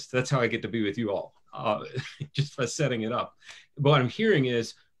invite list. That's how I get to be with you all, just by setting it up. But what I'm hearing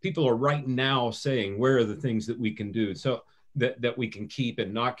is people are right now saying, where are the things that we can do so that we can keep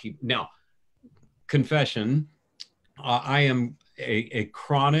and not keep. Now, confession, I am a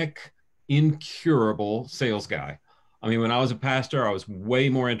chronic, incurable sales guy. I mean, when I was a pastor, I was way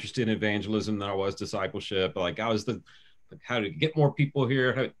more interested in evangelism than I was discipleship. Like, I was how to get more people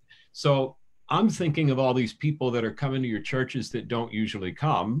here. So I'm thinking of all these people that are coming to your churches that don't usually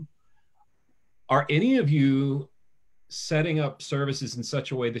come. Are any of you setting up services in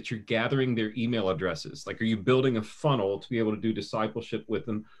such a way that you're gathering their email addresses? Like, are you building a funnel to be able to do discipleship with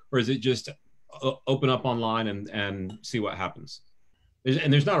them? Or is it just open up online and see what happens?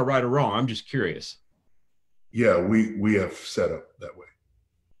 And there's not a right or wrong. I'm just curious. Yeah, we have set up that way.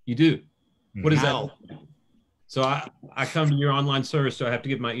 You do? What is How? that? So I come to your online service, so I have to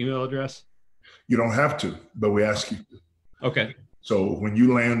give my email address? You don't have to, but we ask you to. Okay. So when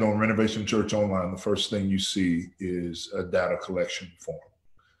you land on Renovation Church Online, the first thing you see is a data collection form.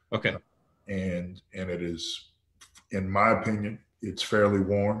 Okay. And it is, in my opinion, it's fairly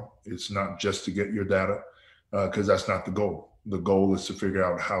warm. It's not just to get your data, because that's not the goal. The goal is to figure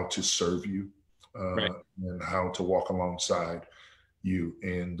out how to serve you, right, and how to walk alongside you.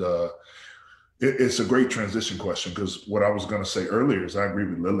 And it's a great transition question, because what I was going to say earlier is I agree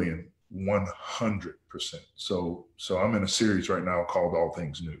with Lillian 100%. So I'm in a series right now called All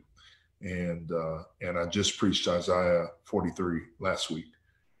Things New. And I just preached Isaiah 43 last week,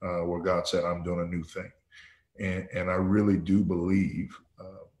 where God said, I'm doing a new thing. And I really do believe,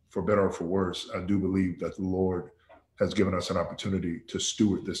 for better or for worse, I do believe that the Lord has given us an opportunity to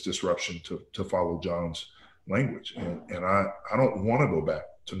steward this disruption, to follow John's language. And I don't want to go back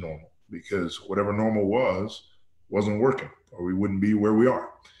to normal, because whatever normal wasn't working, or we wouldn't be where we are.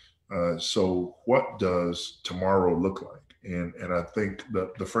 So what does tomorrow look like? And I think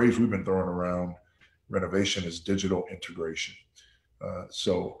the phrase we've been throwing around Renovation is digital integration.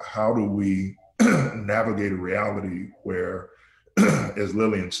 So how do we navigate a reality where, as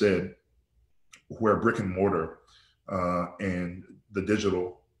Lillian said, where brick and mortar and the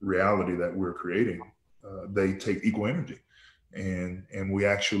digital reality that we're creating, they take equal energy, and we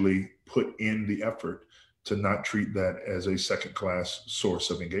actually put in the effort to not treat that as a second-class source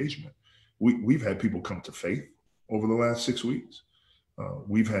of engagement. We've had people come to faith over the last 6 weeks.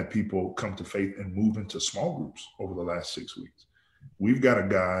 We've had people come to faith and move into small groups over the last 6 weeks. We've got a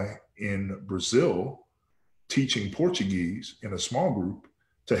guy in Brazil teaching Portuguese in a small group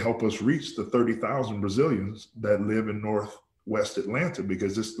to help us reach the 30,000 Brazilians that live in Northwest Atlanta,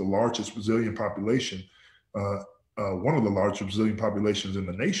 because it's the largest Brazilian population, one of the largest Brazilian populations in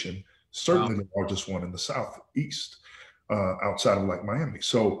the nation, certainly the largest one in the Southeast, outside of like Miami.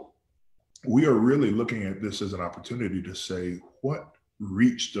 So we are really looking at this as an opportunity to say, what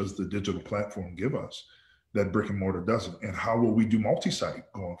reach does the digital platform give us that brick and mortar doesn't? And how will we do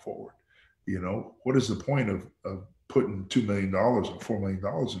multi-site going forward? You know, what is the point of putting $2 million or $4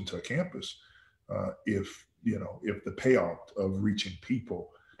 million into a campus if the payout of reaching people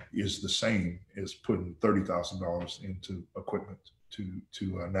is the same as putting $30,000 into equipment to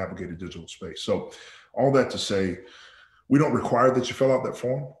navigate a digital space? So all that to say, we don't require that you fill out that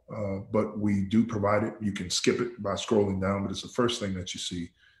form, but we do provide it. You can skip it by scrolling down, but it's the first thing that you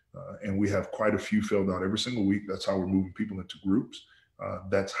see. And we have quite a few filled out every single week. That's how we're moving people into groups.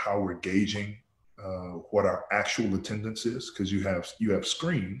 That's how we're gauging what our actual attendance is, because you have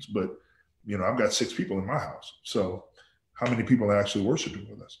screens, but I've got 6 people in my house. So how many people are actually worshiping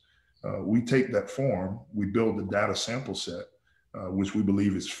with us? We take that form, we build the data sample set, which we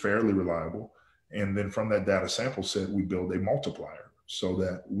believe is fairly reliable. And then from that data sample set, we build a multiplier so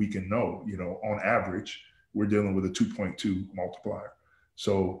that we can know, on average, we're dealing with a 2.2 multiplier.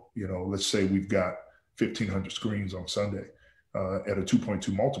 So, let's say we've got 1,500 screens on Sunday. At a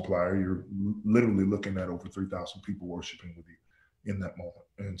 2.2 multiplier, you're literally looking at over 3,000 people worshiping with you in that moment.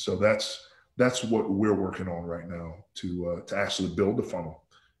 And so that's what we're working on right now to actually build the funnel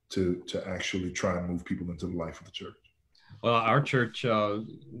to actually try and move people into the life of the church. Well, our church,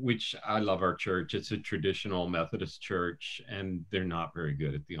 which I love our church, it's a traditional Methodist church, and they're not very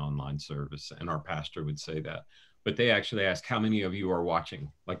good at the online service. And our pastor would say that. But they actually ask, how many of you are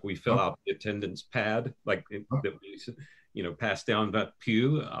watching? Like, we fill out the attendance pad, like that we, pass down that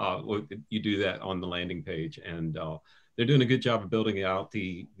pew. You do that on the landing page. And they're doing a good job of building out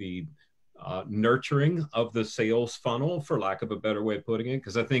the nurturing of the sales funnel, for lack of a better way of putting it.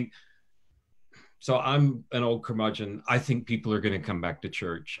 Because I think, so I'm an old curmudgeon. I think people are going to come back to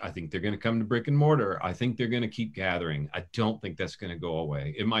church. I think they're going to come to brick and mortar. I think they're going to keep gathering. I don't think that's going to go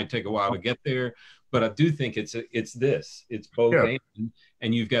away. It might take a while to get there, but I do think it's both. Yeah.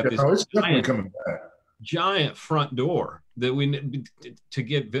 And you've got this giant front door that we need to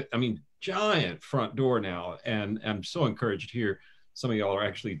get. Giant front door now. And I'm so encouraged to hear some of y'all are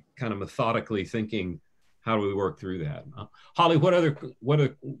actually kind of methodically thinking, how do we work through that? Holly,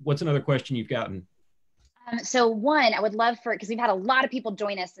 what's another question you've gotten? So one, I would love because we've had a lot of people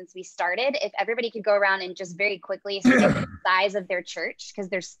join us since we started. If everybody could go around and just very quickly say the size of their church, because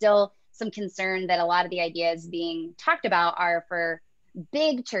there's still some concern that a lot of the ideas being talked about are for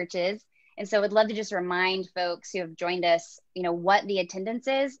big churches. And so I would love to just remind folks who have joined us, what the attendance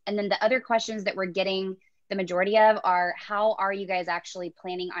is. And then the other questions that we're getting the majority of are, how are you guys actually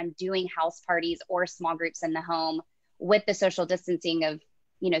planning on doing house parties or small groups in the home with the social distancing of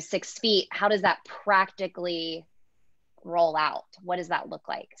 6 feet? How does that practically roll out? What does that look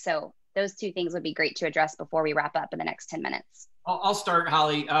like? So those two things would be great to address before we wrap up in the next 10 minutes. I'll start,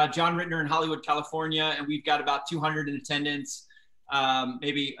 Holly. John Ritner in Hollywood, California, and we've got about 200 in attendance,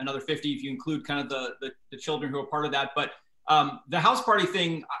 maybe another 50 if you include kind of the children who are part of that. But the house party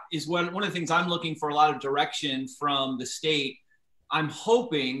thing is one of the things I'm looking for a lot of direction from the state. I'm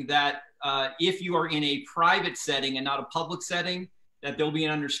hoping that if you are in a private setting and not a public setting, that there'll be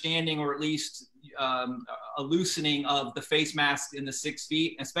an understanding, or at least a loosening of the face mask in the 6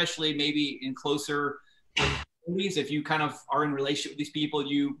 feet, especially maybe in closer communities. If you kind of are in relationship with these people,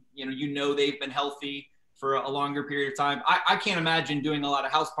 you know they've been healthy for a longer period of time. I can't imagine doing a lot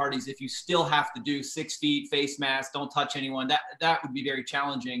of house parties if you still have to do 6 feet, face mask, don't touch anyone. That would be very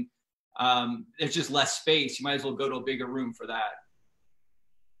challenging. There's just less space. You might as well go to a bigger room for that.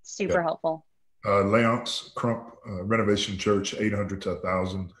 Super helpful. Leonce, Crump, Renovation Church, 800 to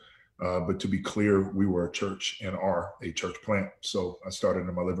 1,000. But to be clear, we were a church and are a church plant. So I started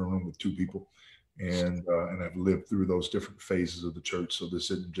in my living room with 2 people, and I've lived through those different phases of the church. So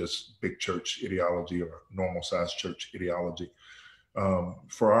this isn't just big church ideology or normal sized church ideology.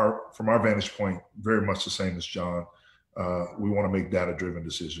 From our vantage point, very much the same as John. We want to make data-driven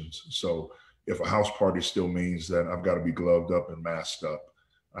decisions. So if a house party still means that I've got to be gloved up and masked up,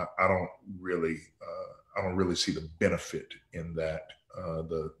 I don't really see the benefit in that.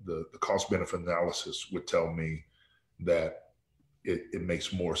 The cost benefit analysis would tell me that it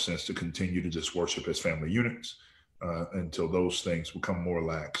makes more sense to continue to just worship as family units until those things become more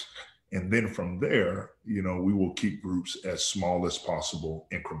lax. And then from there, we will keep groups as small as possible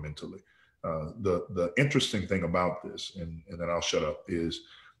incrementally. The interesting thing about this, and then I'll shut up, is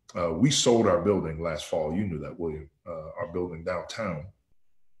we sold our building last fall. You knew that, William, our building downtown.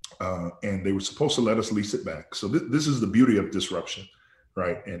 And they were supposed to let us lease it back. So this is the beauty of disruption,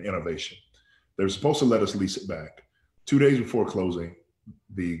 right, and innovation. They were supposed to let us lease it back. 2 days before closing,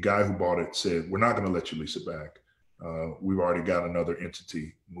 the guy who bought it said, "We're not going to let you lease it back. We've already got another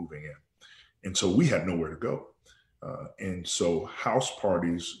entity moving in." And so we had nowhere to go. And so house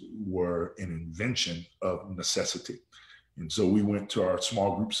parties were an invention of necessity. And so we went to our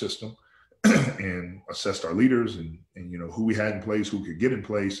small group system and assessed our leaders and who we had in place, who could get in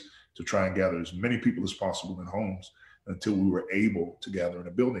place to try and gather as many people as possible in homes until we were able to gather in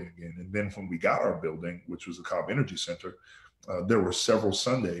a building again. And then when we got our building, which was the Cobb Energy Center, there were several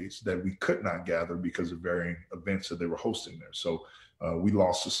Sundays that we could not gather because of varying events that they were hosting there. So we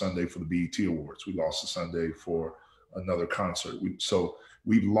lost a Sunday for the BET Awards. We lost a Sunday for another concert.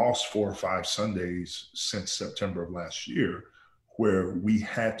 We've lost 4 or 5 Sundays since September of last year, where we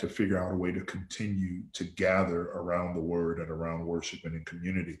had to figure out a way to continue to gather around the word and around worship and in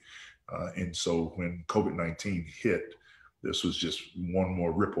community. And so when COVID-19 hit, this was just one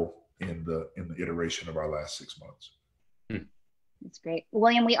more ripple in the iteration of our last 6 months. That's great.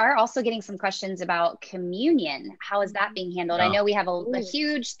 William, we are also getting some questions about communion. How is that being handled? I know we have a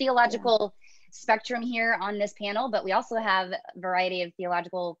huge theological spectrum here on this panel, but we also have a variety of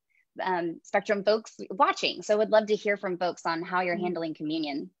theological spectrum folks watching. So would love to hear from folks on how you're handling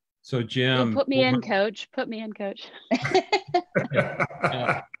communion. So Jim, put me in, coach. Put me in, coach.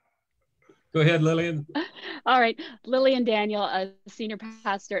 Go ahead, Lillian. All right. Lillian Daniel, a senior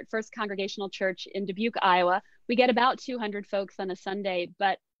pastor at First Congregational Church in Dubuque, Iowa. We get about 200 folks on a Sunday,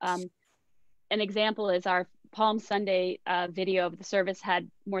 but an example is our Palm Sunday video of the service had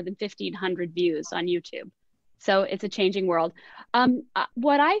more than 1,500 views on YouTube. So it's a changing world.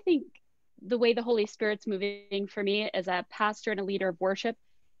 What I think the way the Holy Spirit's moving for me as a pastor and a leader of worship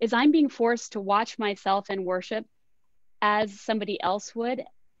is I'm being forced to watch myself in worship as somebody else would.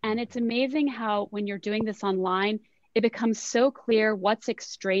 And it's amazing how when you're doing this online, it becomes so clear what's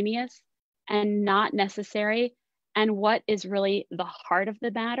extraneous and not necessary and what is really the heart of the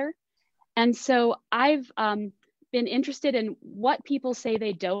matter. And so I've been interested in what people say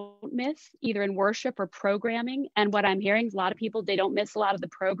they don't miss, either in worship or programming. And what I'm hearing is a lot of people, they don't miss a lot of the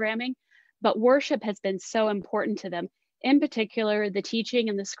programming, but worship has been so important to them. In particular, the teaching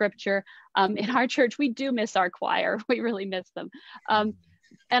and the scripture. In our church, we do miss our choir. We really miss them.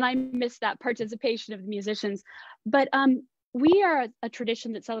 And I miss that participation of the musicians. But we are a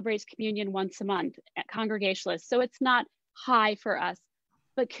tradition that celebrates communion once a month at Congregationalists. So it's not high for us.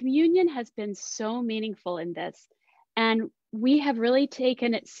 But communion has been so meaningful in this. And we have really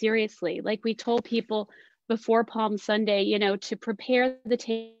taken it seriously. Like we told people before Palm Sunday, to prepare the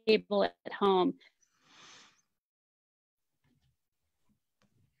table at home.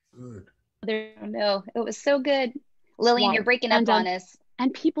 Good. No, it was so good. Lillian, you're breaking up on us.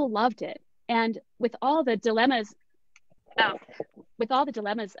 And people loved it. And with all the dilemmas,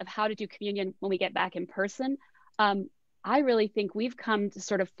 of how to do communion when we get back in person, I really think we've come to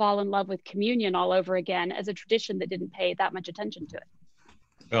sort of fall in love with communion all over again as a tradition that didn't pay that much attention to it.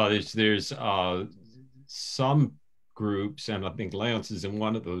 Well, there's some groups, and I think Leonce is in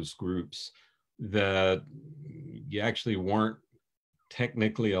one of those groups, that you actually weren't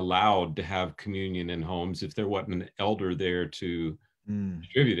technically allowed to have communion in homes if there wasn't an elder there to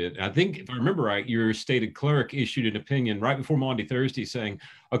distribute it. And I think, if I remember right, your stated clerk issued an opinion right before Maundy Thursday saying,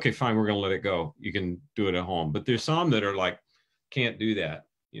 okay, fine, we're going to let it go. You can do it at home. But there's some that are like, can't do that,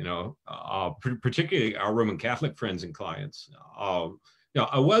 you know, particularly our Roman Catholic friends and clients. You know,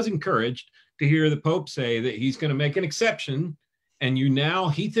 I was encouraged to hear the Pope say that he's going to make an exception. And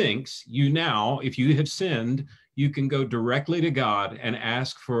he thinks if you have sinned, you can go directly to God and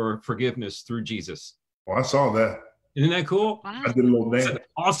ask for forgiveness through Jesus. Well, I saw that. Isn't that cool? Wow. I did a little dance. That's an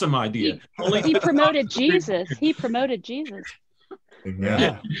awesome idea. He promoted Jesus. He promoted Jesus.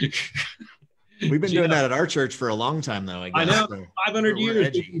 Yeah. We've been doing that at our church for a long time, though. I guess. I know, So 500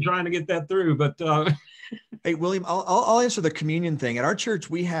 years we've been trying to get that through, but hey, William, I'll answer the communion thing. At our church,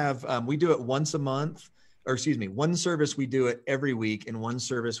 we have we do it once a month, or excuse me, one service we do it every week, and one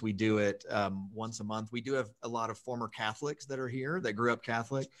service we do it once a month. We do have a lot of former Catholics that are here that grew up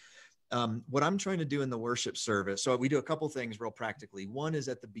Catholic. What I'm trying to do in the worship service, so we do a couple things real practically. One is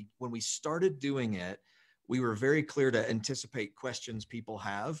when we started doing it, we were very clear to anticipate questions people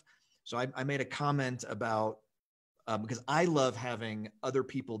have. So I made a comment about, because I love having other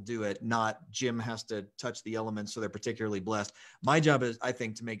people do it, not Jim has to touch the elements so they're particularly blessed. My job is, I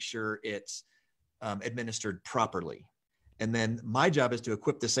think, to make sure it's administered properly. And then my job is to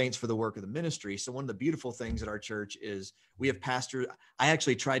equip the saints for the work of the ministry. So one of the beautiful things at our church is we have pastors. I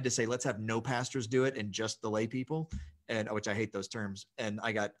actually tried to say, let's have no pastors do it and just the lay people, and which I hate those terms. And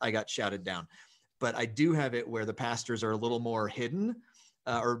I got shouted down. But I do have it where the pastors are a little more hidden,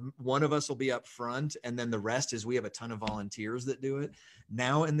 or one of us will be up front. And then the rest is we have a ton of volunteers that do it.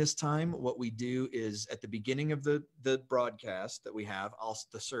 Now in this time, what we do is at the beginning of the broadcast that we have,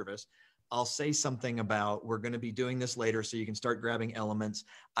 the service, I'll say something about, we're going to be doing this later so you can start grabbing elements.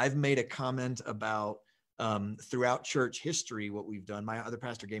 I've made a comment about throughout church history, what we've done. My other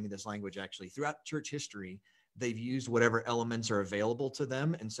pastor gave me this language, actually. Throughout church history, they've used whatever elements are available to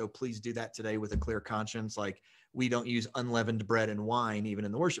them. And so please do that today with a clear conscience. Like, we don't use unleavened bread and wine, even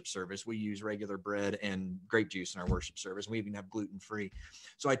in the worship service. We use regular bread and grape juice in our worship service. We even have gluten-free.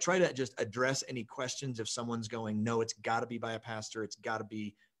 So I try to just address any questions if someone's going, no, it's got to be by a pastor. It's got to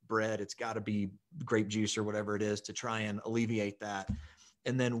be bread. It's got to be grape juice or whatever it is, to try and alleviate that.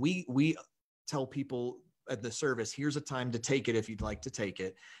 And then we tell people at the service, here's a time to take it if you'd like to take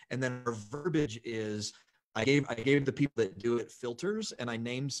it. And then our verbiage is, I gave the people that do it filters, and I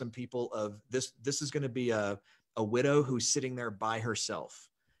named some people of this. This is going to be a widow who's sitting there by herself,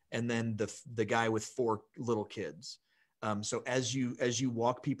 and then the guy with 4 little kids. So as you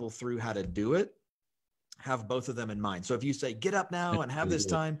walk people through how to do it, have both of them in mind. So if you say, get up now and have this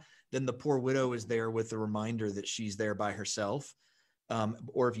time, then the poor widow is there with the reminder that she's there by herself.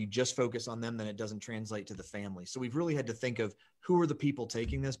 Or if you just focus on them, then it doesn't translate to the family. So we've really had to think of who are the people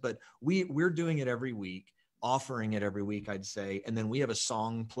taking this, but we're doing it every week, offering it every week, I'd say. And then we have a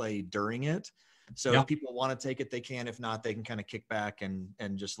song play during it. So if people want to take it, they can. If not, they can kind of kick back and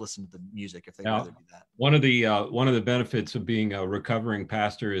just listen to the music if they'd rather do that. One of the benefits of being a recovering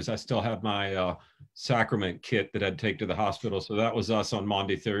pastor is I still have my sacrament kit that I'd take to the hospital. So that was us on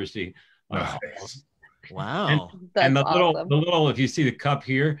Maundy Thursday. Wow. And the little, if you see the cup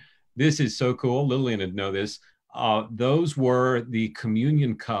here, this is so cool. Lillian would know this. Those were the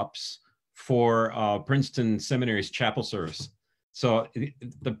communion cups for Princeton Seminary's chapel service. So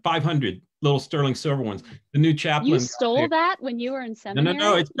the 500 little sterling silver ones, the new chaplain. You stole that when you were in seminary?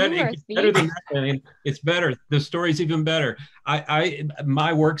 No, it's better. It's better than that. I mean, it's better. The story's even better.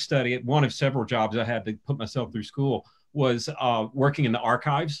 My work study, one of several jobs I had to put myself through school, was working in the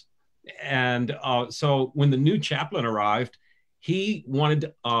archives. And so when the new chaplain arrived, he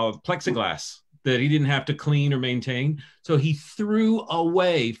wanted plexiglass that he didn't have to clean or maintain. So he threw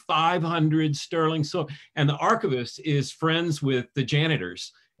away 500 sterling silver. And the archivist is friends with the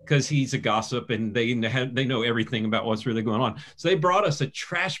janitors because he's a gossip and they know everything about what's really going on. So they brought us a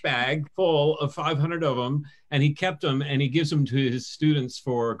trash bag full of 500 of them, and he kept them and he gives them to his students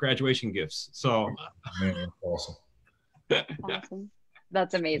for graduation gifts. So man, awesome. Awesome.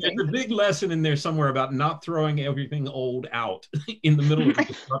 That's amazing. There's a big lesson in there somewhere about not throwing everything old out in the middle of the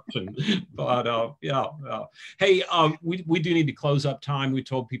disruption. But hey, we do need to close up time. We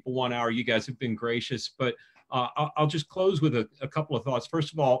told people 1 hour. You guys have been gracious, but I'll just close with a couple of thoughts.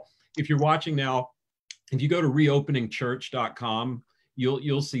 First of all, if you're watching now, if you go to reopeningchurch.com,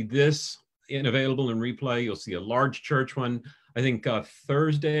 you'll see this available in replay. You'll see a large church one. I think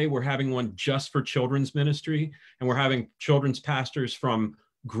Thursday we're having one just for children's ministry, and we're having children's pastors from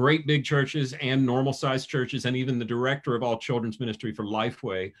great big churches and normal sized churches, and even the director of all children's ministry for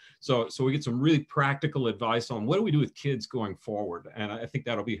Lifeway. So we get some really practical advice on what do we do with kids going forward, and I think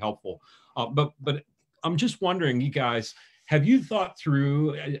that'll be helpful. But I'm just wondering, you guys, have you thought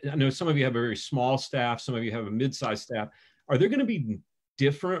through, I know some of you have a very small staff, some of you have a mid-sized staff. Are there going to be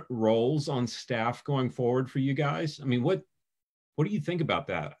different roles on staff going forward for you guys? I mean, what do you think about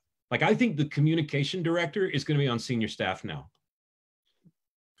that? Like, I think the communication director is going to be on senior staff now.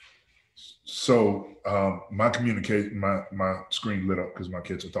 So my screen lit up because my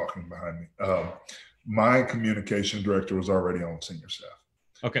kids are talking behind me. My communication director was already on senior staff.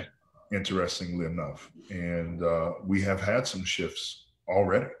 Okay. Interestingly enough. And we have had some shifts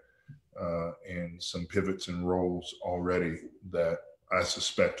already and some pivots and roles already that I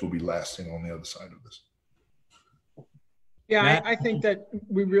suspect will be lasting on the other side of this. Yeah, I think that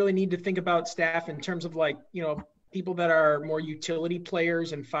we really need to think about staff in terms of, like, you know, people that are more utility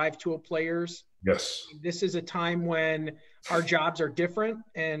players and 5-tool players. Yes. This is a time when our jobs are different.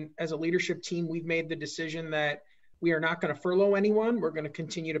 And as a leadership team, we've made the decision that we are not going to furlough anyone. We're going to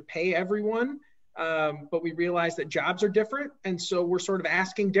continue to pay everyone. But we realize that jobs are different. And so we're sort of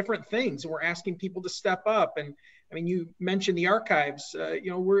asking different things. And we're asking people to step up. And I mean, you mentioned the archives.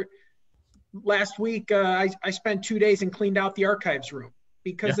 Last week, I spent 2 days and cleaned out the archives room.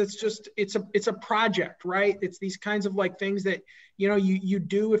 Because it's a project, right? It's these kinds of like things that, you know, you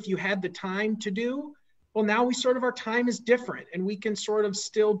do if you had the time to do. Well, now our time is different, and we can sort of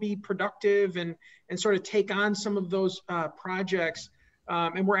still be productive and sort of take on some of those projects.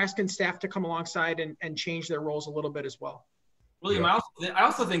 And we're asking staff to come alongside and change their roles a little bit as well. William, I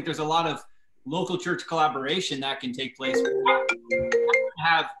also think there's a lot of local church collaboration that can take place.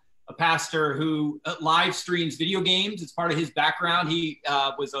 Have a pastor who live streams video games. It's part of his background. He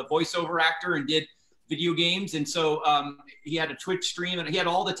was a voiceover actor and did video games. And so he had a Twitch stream and he had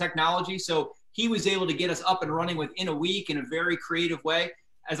all the technology. So he was able to get us up and running within a week in a very creative way.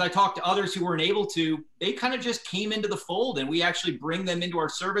 As I talked to others who weren't able to, they kind of just came into the fold, and we actually bring them into our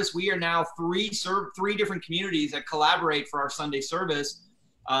service. We are now three different communities that collaborate for our Sunday service.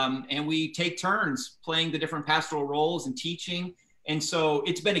 And we take turns playing the different pastoral roles and teaching. And so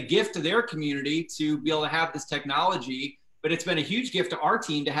it's been a gift to their community to be able to have this technology, but it's been a huge gift to our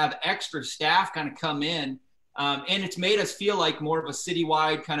team to have extra staff kind of come in. And it's made us feel like more of a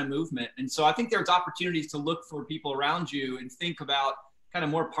citywide kind of movement. And so I think there's opportunities to look for people around you and think about kind of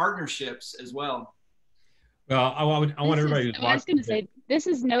more partnerships as well. Well, I want everybody to watch. I was going to say, this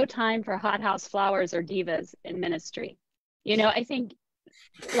is no time for hothouse flowers or divas in ministry. You know, I think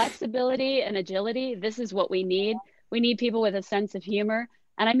flexibility and agility, this is what we need. We need people with a sense of humor.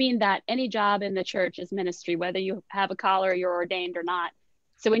 And I mean that any job in the church is ministry, whether you have a collar, you're ordained or not.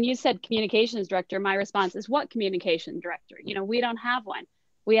 So when you said communications director, my response is, what communication director? You know, we don't have one.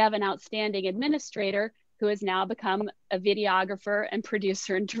 We have an outstanding administrator who has now become a videographer and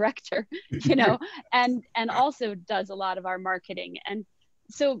producer and director, you know, and also does a lot of our marketing. And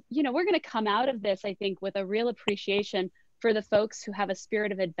so, you know, we're going to come out of this, I think, with a real appreciation for the folks who have a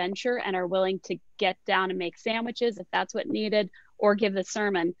spirit of adventure and are willing to get down and make sandwiches if that's what needed, or give the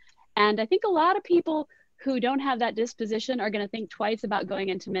sermon. And I think a lot of people who don't have that disposition are going to think twice about going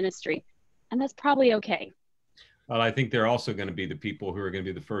into ministry. And that's probably okay. Well, I think they're also going to be the people who are going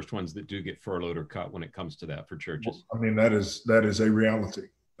to be the first ones that do get furloughed or cut when it comes to that for churches. I mean, that is a reality.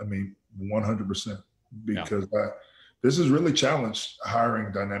 I mean, 100%, because this has really challenged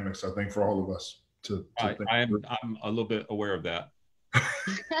hiring dynamics, I think, for all of us. I'm a little bit aware of that.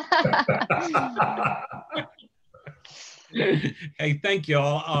 Hey, thank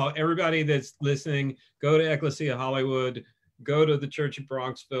y'all. Everybody that's listening, go to Ecclesia Hollywood, go to the church in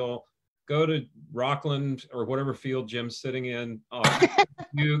Bronxville, go to Rockland or whatever field Jim's sitting in,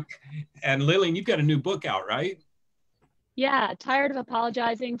 Dubuque. And Lillian, you've got a new book out, right? Yeah, tired of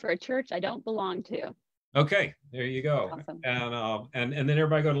apologizing for a church I don't belong to. Okay, there you go. Awesome. And then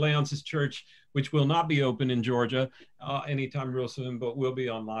everybody go to Leonce's church, which will not be open in Georgia anytime real soon, but will be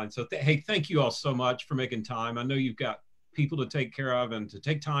online. So hey, thank you all so much for making time. I know you've got people to take care of, and to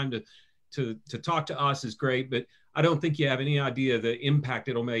take time to talk to us is great, but I don't think you have any idea the impact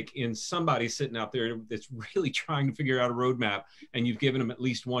it'll make in somebody sitting out there that's really trying to figure out a roadmap, and you've given them at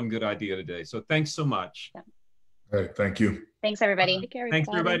least one good idea today. So thanks so much. Hey, thank you. Thanks, everybody. Take care, thanks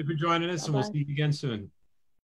everybody for joining us. Bye-bye. And we'll see you again soon.